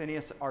Hophni and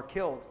Phinehas are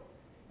killed.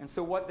 And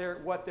so what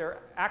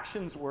their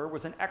actions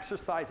was an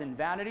exercise in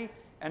vanity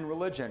and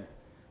religion.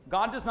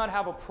 God does not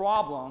have a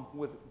problem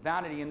with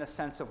vanity in the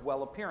sense of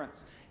well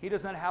appearance. He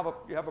does not have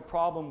a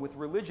problem with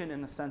religion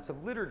in the sense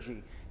of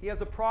liturgy. He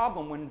has a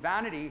problem when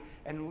vanity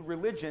and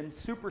religion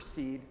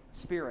supersede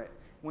spirit.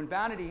 When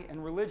vanity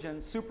and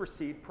religion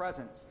supersede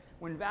presence.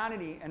 When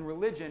vanity and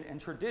religion and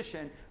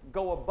tradition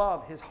go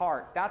above his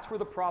heart. That's where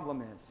the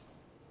problem is.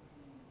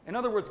 In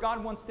other words,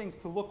 God wants things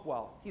to look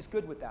well. He's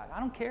good with that. I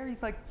don't care.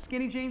 He's like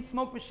skinny jeans,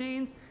 smoke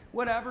machines,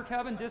 whatever,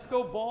 Kevin,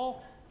 disco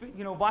ball.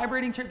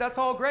 Vibrating chair, that's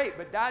all great,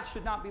 but that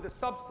should not be the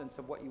substance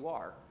of what you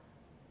are.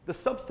 The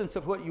substance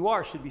of what you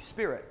are should be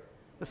spirit.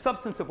 The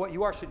substance of what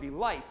you are should be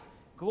life,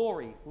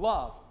 glory,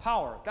 love,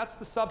 power. That's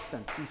the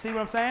substance. You see what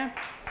I'm saying?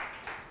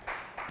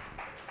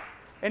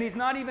 And he's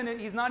not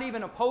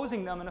even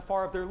opposing them in the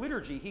far of their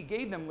liturgy. He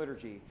gave them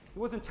liturgy. He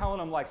wasn't telling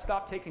them, like,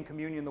 stop taking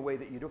communion the way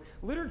that you do.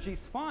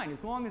 Liturgy's fine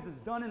as long as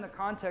it's done in the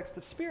context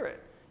of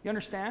spirit. You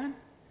understand?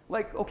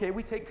 Like, okay,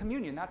 we take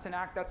communion. That's an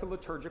act. That's a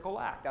liturgical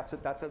act. That's a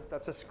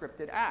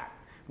scripted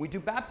act. We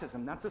do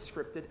baptism. That's a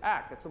scripted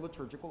act. That's a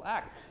liturgical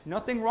act.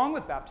 Nothing wrong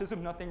with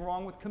baptism. Nothing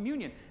wrong with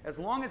communion, as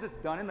long as it's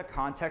done in the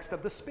context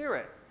of the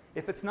Spirit.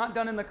 If it's not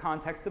done in the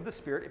context of the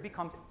Spirit, it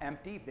becomes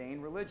empty, vain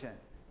religion.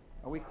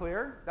 Are we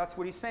clear? That's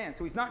what he's saying.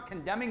 So he's not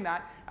condemning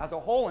that as a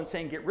whole and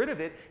saying get rid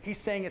of it. He's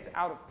saying it's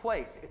out of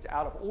place. It's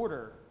out of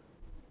order.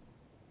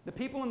 The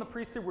people in the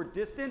priesthood were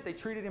distant. They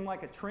treated him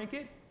like a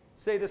trinket.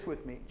 Say this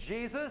with me.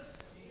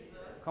 Jesus.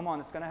 Come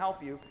on, it's going to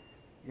help you.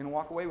 You're going to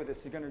walk away with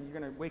this. You're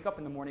going to wake up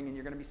in the morning and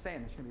you're going to be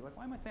saying this. You're going to be like,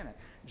 why am I saying that?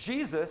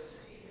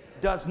 Jesus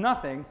does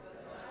nothing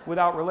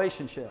without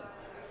relationship.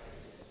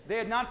 They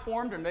had not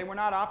formed and they were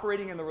not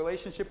operating in the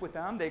relationship with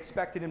them. They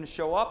expected him to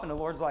show up, and the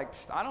Lord's like,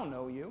 I don't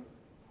know you.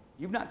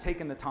 You've not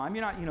taken the time.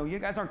 You're not, you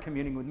guys aren't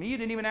communing with me. You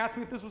didn't even ask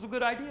me if this was a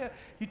good idea.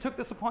 You took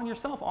this upon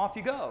yourself. Off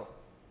you go.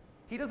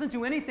 He doesn't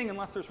do anything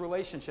unless there's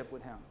relationship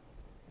with him.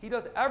 He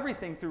does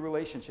everything through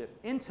relationship,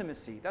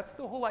 intimacy. That's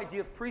the whole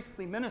idea of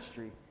priestly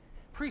ministry.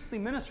 Priestly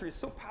ministry is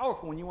so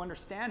powerful when you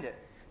understand it.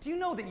 Do you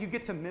know that you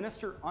get to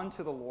minister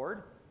unto the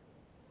Lord?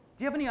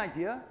 Do you have any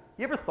idea?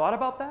 You ever thought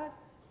about that?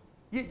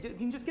 You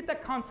can just get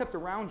that concept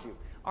around you.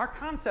 Our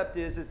concept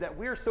is that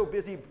we're so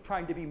busy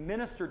trying to be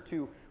ministered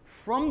to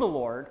from the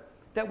Lord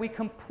that we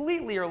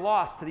completely are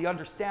lost to the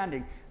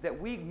understanding that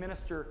we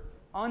minister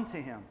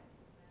unto him.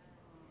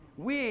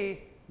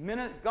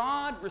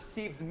 God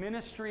receives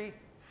ministry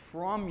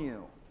from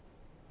you.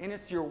 And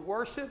it's your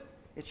worship,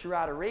 it's your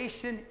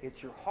adoration,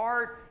 it's your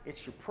heart,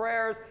 it's your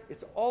prayers,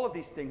 it's all of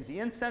these things. The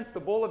incense, the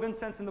bowl of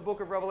incense in the book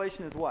of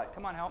Revelation is what?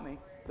 Come on, help me.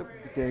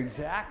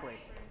 Exactly.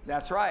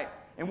 That's right.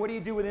 And what do you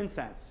do with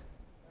incense?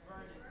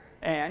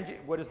 And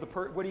what is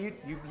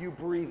you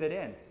breathe it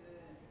in.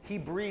 He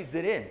breathes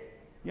it in.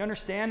 You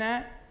understand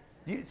that?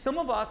 Some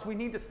of us, we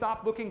need to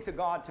stop looking to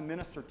God to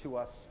minister to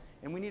us.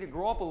 And we need to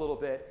grow up a little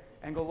bit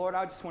and go, Lord,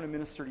 I just want to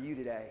minister to you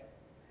today.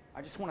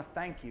 I just want to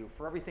thank you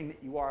for everything that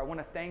you are. I want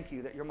to thank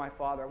you that you're my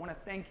Father. I want to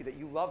thank you that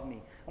you love me.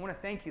 I want to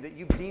thank you that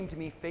you've deemed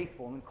me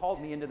faithful and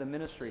called me into the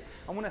ministry.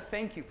 I want to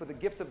thank you for the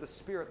gift of the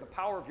Spirit, the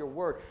power of your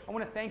word. I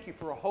want to thank you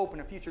for a hope and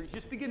a future. You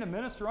just begin to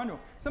minister unto him.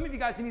 Some of you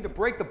guys, you need to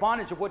break the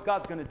bondage of what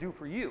God's going to do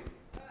for you.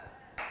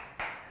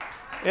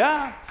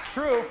 Yeah, it's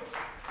true.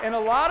 And a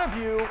lot of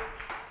you,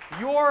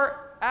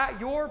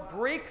 your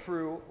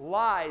breakthrough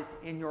lies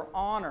in your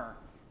honor.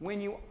 When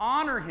you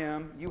honor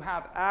him, you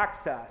have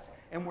access.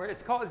 And where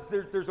it's called,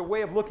 there's a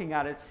way of looking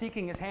at it. It's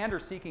seeking his hand or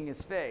seeking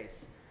his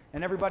face.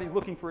 And everybody's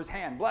looking for his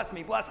hand. Bless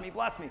me, bless me,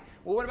 bless me.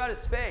 Well, what about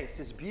his face,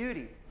 his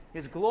beauty,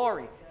 his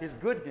glory, his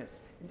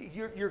goodness?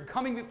 You're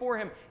coming before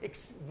him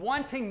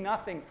wanting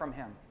nothing from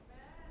him.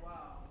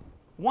 Wow.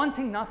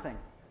 Wanting nothing.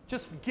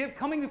 Just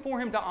coming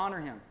before him to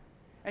honor him.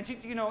 And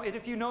if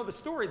you know the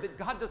story,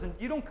 that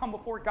you don't come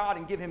before God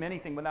and give him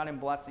anything without him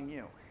blessing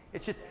you.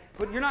 It's just,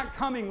 but you're not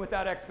coming with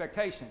that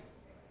expectation.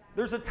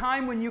 There's a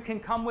time when you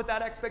can come with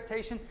that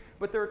expectation,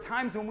 but there are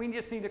times when we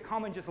just need to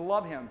come and just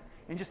love him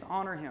and just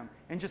honor him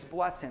and just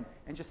bless him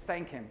and just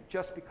thank him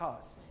just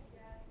because.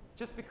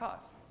 Just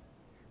because.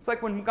 It's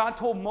like when God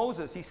told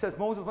Moses, he says,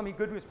 Moses, let me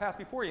good news pass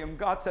before you. And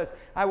God says,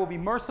 I will be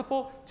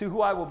merciful to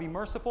who I will be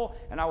merciful,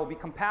 and I will be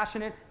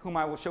compassionate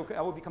I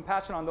will be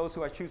compassionate on those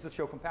who I choose to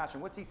show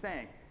compassion. What's he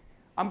saying?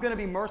 I'm going to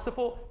be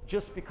merciful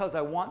just because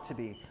I want to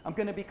be. I'm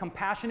going to be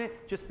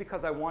compassionate just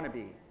because I want to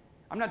be.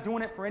 I'm not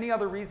doing it for any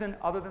other reason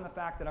other than the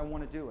fact that I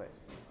want to do it.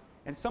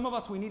 And some of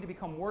us, we need to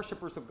become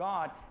worshipers of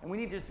God, and we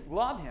need to just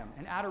love him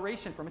and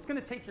adoration for him. It's going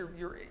to take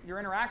your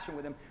interaction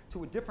with him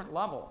to a different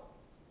level.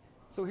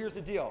 So here's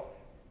the deal.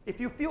 If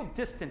you feel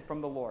distant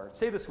from the Lord,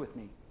 say this with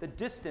me. The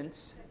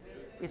distance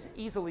is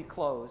easily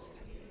closed.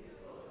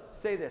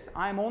 Say this.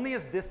 I'm only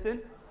as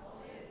distant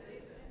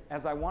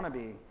as I want to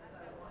be.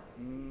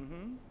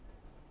 Mm-hmm.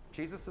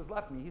 Jesus has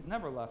left me. He's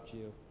never left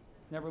you.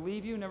 Never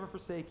leave you, never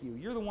forsake you.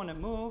 You're the one that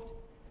moved.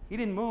 He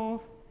didn't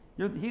move.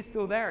 He's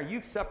still there.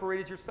 You've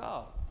separated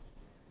yourself.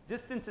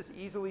 Distance is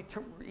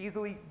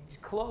easily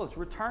closed.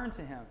 Return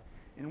to him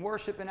in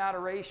worship and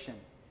adoration.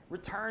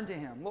 Return to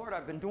him. Lord,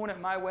 I've been doing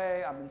it my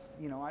way. I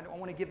don't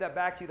want to give that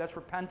back to you. That's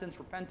repentance.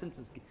 Repentance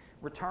is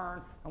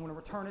return. I want to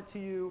return it to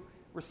you.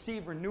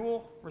 Receive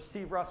renewal.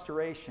 Receive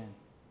restoration.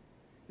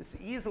 It's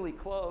easily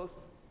closed.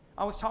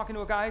 I was talking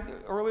to a guy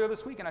earlier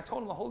this week, and I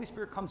told him the Holy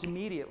Spirit comes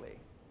immediately.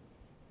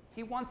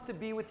 He wants to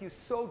be with you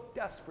so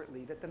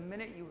desperately that the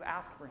minute you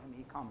ask for him,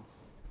 he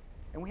comes.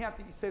 And we have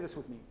to, say this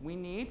with me. We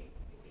need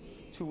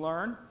to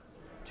learn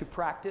to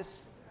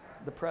practice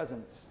the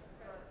presence.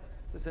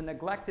 This is a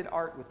neglected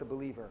art with the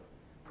believer.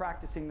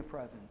 Practicing the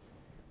presence.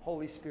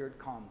 Holy Spirit,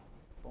 come.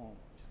 Boom.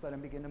 Just let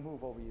him begin to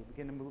move over you.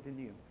 Begin to move in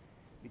you.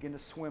 Begin to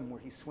swim where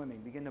he's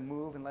swimming. Begin to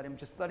move and let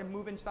him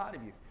move inside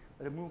of you.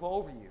 Let him move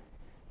over you.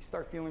 You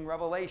start feeling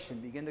revelation.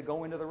 Begin to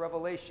go into the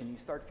revelation. You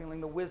start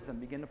feeling the wisdom.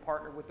 Begin to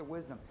partner with the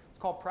wisdom. It's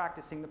called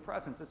practicing the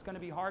presence. It's going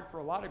to be hard for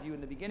a lot of you in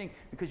the beginning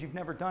because you've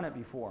never done it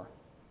before.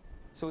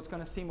 So it's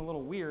going to seem a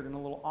little weird and a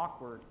little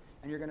awkward,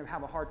 and you're going to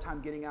have a hard time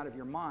getting out of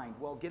your mind.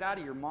 Well, get out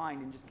of your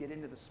mind and just get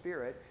into the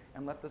Spirit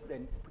and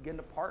then begin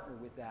to partner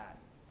with that.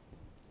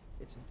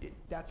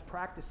 That's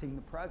practicing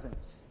the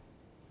presence.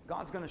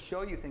 God's going to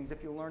show you things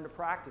if you learn to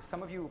practice.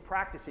 Some of you who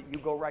practice it, you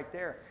go right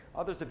there.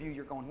 Others of you,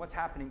 you're going, what's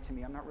happening to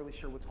me? I'm not really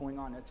sure what's going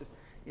on. It's just,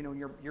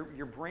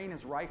 your brain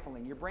is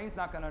rifling. Your brain's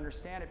not going to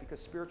understand it because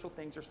spiritual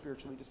things are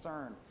spiritually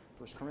discerned.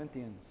 1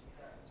 Corinthians.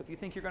 So if you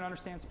think you're going to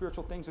understand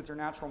spiritual things with your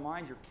natural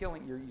mind,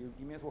 you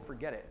may as well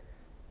forget it.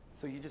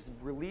 So you just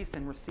release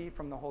and receive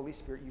from the Holy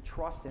Spirit. You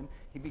trust him.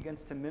 He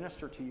begins to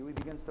minister to you. He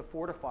begins to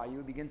fortify you.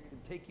 He begins to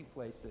take you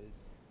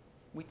places.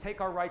 We take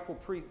our rightful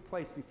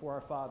place before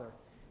our Father.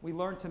 We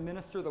learn to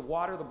minister the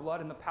water, the blood,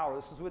 and the power.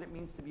 This is what it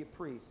means to be a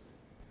priest.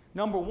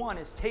 Number one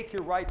is take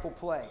your rightful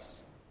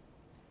place.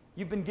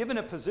 You've been given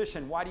a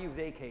position. Why do you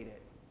vacate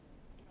it?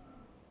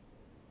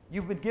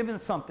 You've been given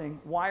something.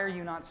 Why are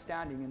you not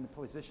standing in the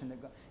position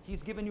that God?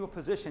 He's given you a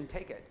position.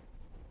 Take it.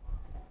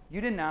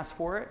 You didn't ask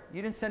for it.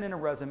 You didn't send in a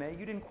resume.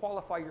 You didn't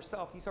qualify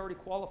yourself. He's already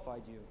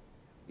qualified you.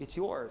 It's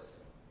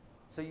yours.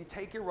 So you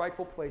take your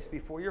rightful place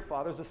before your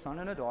father as a son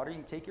and a daughter.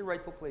 You take your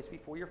rightful place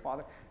before your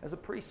father as a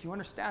priest. You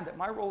understand that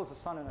my role as a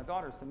son and a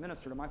daughter is to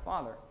minister to my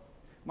father.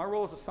 My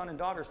role as a son and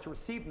daughter is to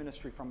receive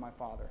ministry from my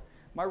father.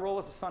 My role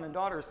as a son and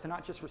daughter is to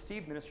not just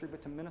receive ministry,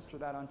 but to minister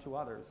that unto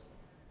others.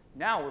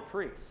 Now we're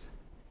priests.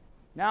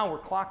 Now we're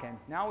clocking.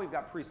 Now we've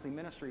got priestly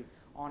ministry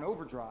on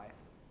overdrive.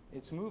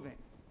 It's moving.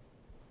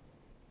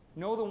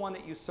 Know the one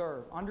that you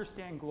serve.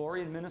 Understand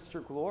glory and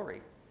minister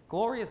glory.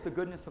 Glory is the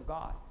goodness of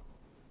God.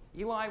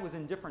 Eli was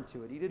indifferent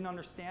to it. He didn't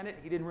understand it.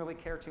 He didn't really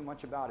care too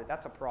much about it.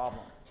 That's a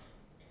problem.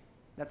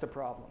 That's a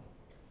problem.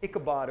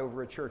 Ichabod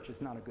over a church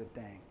is not a good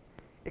thing.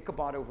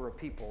 Ichabod over a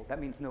people, that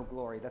means no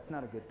glory. That's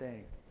not a good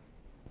thing.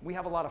 We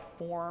have a lot of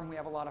form, we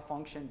have a lot of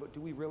function, but do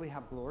we really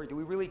have glory? Do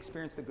we really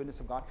experience the goodness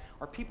of God?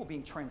 Are people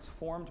being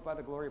transformed by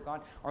the glory of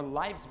God? Are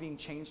lives being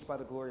changed by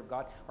the glory of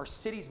God? Are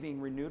cities being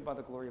renewed by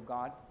the glory of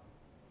God?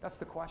 That's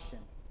the question.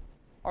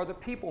 Are the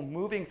people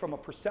moving from a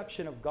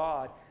perception of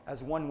God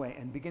as one way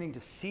and beginning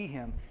to see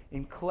him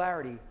in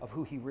clarity of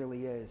who he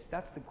really is?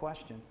 That's the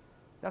question.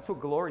 That's what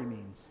glory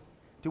means.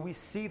 Do we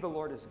see the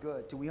Lord as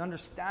good? Do we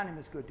understand him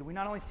as good? Do we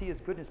not only see his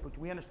goodness, but do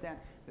we understand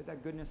that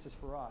that goodness is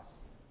for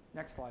us?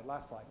 Next slide,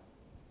 last slide.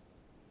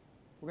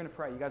 We're going to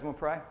pray. You guys want to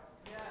pray?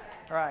 Yes.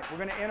 All right, we're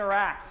going to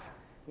interact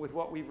with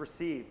what we've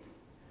received.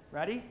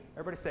 Ready?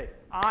 Everybody say,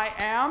 I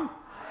am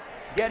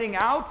getting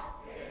out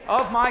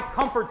of my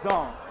comfort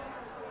zone.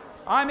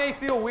 I may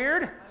feel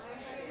weird.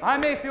 I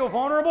may feel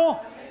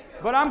vulnerable,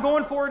 but I'm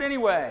going for it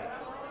anyway.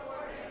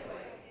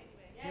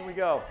 Here we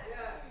go.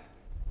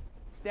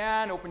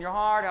 Stand, open your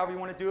heart, however you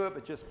want to do it,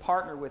 but just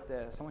partner with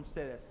this. I want you to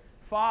say this.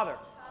 Father,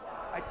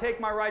 I take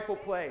my rightful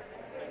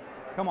place.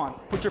 Come on,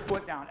 put your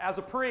foot down. As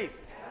a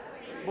priest,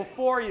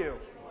 before you.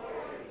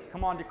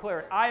 Come on,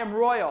 declare it. I am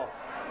royal.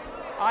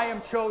 I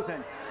am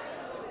chosen.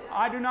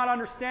 I do not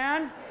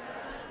understand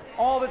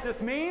all that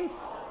this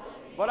means,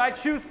 but I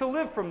choose to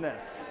live from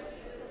this.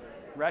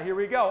 Right, here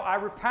we go. I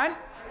repent.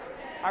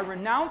 I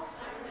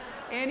renounce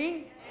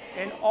any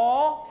and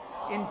all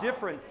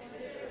indifference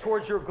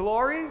towards your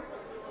glory,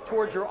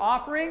 towards your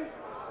offering,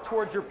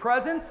 towards your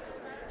presence,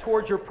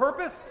 towards your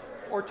purpose,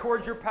 or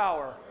towards your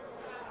power.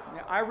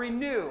 I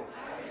renew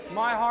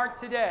my heart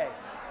today.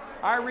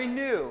 I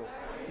renew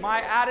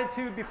my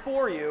attitude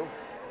before you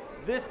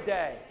this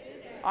day.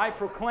 I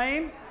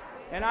proclaim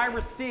and I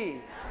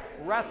receive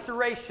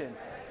restoration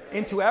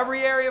into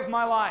every area of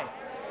my life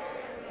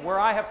where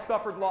I have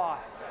suffered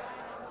loss.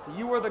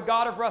 You are the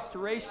God of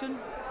restoration.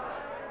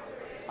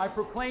 I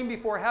proclaim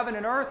before heaven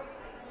and earth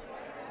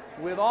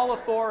with all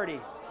authority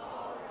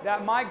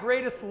that my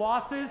greatest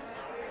losses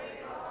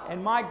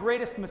and my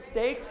greatest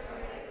mistakes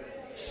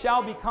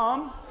shall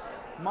become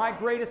my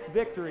greatest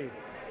victory.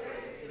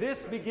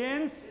 This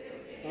begins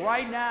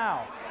right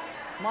now.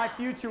 My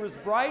future is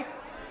bright,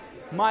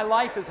 my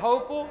life is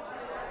hopeful,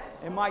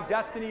 and my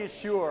destiny is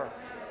sure.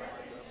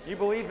 You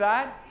believe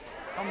that?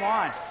 Come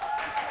on.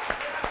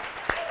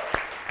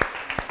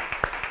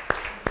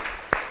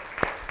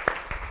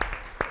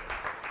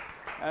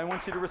 I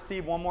want you to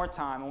receive one more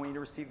time. I want you to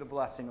receive the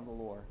blessing of the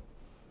Lord.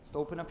 Just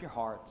open up your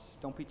hearts.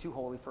 Don't be too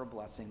holy for a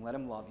blessing. Let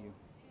him love you.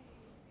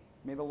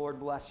 May the Lord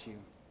bless you.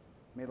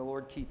 May the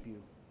Lord keep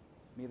you.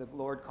 May the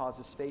Lord cause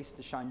his face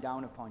to shine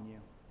down upon you.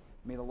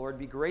 May the Lord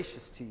be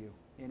gracious to you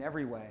in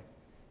every way.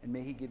 And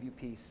may he give you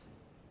peace.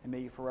 And may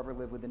you forever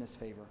live within his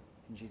favor.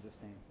 In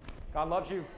Jesus' name. God loves you.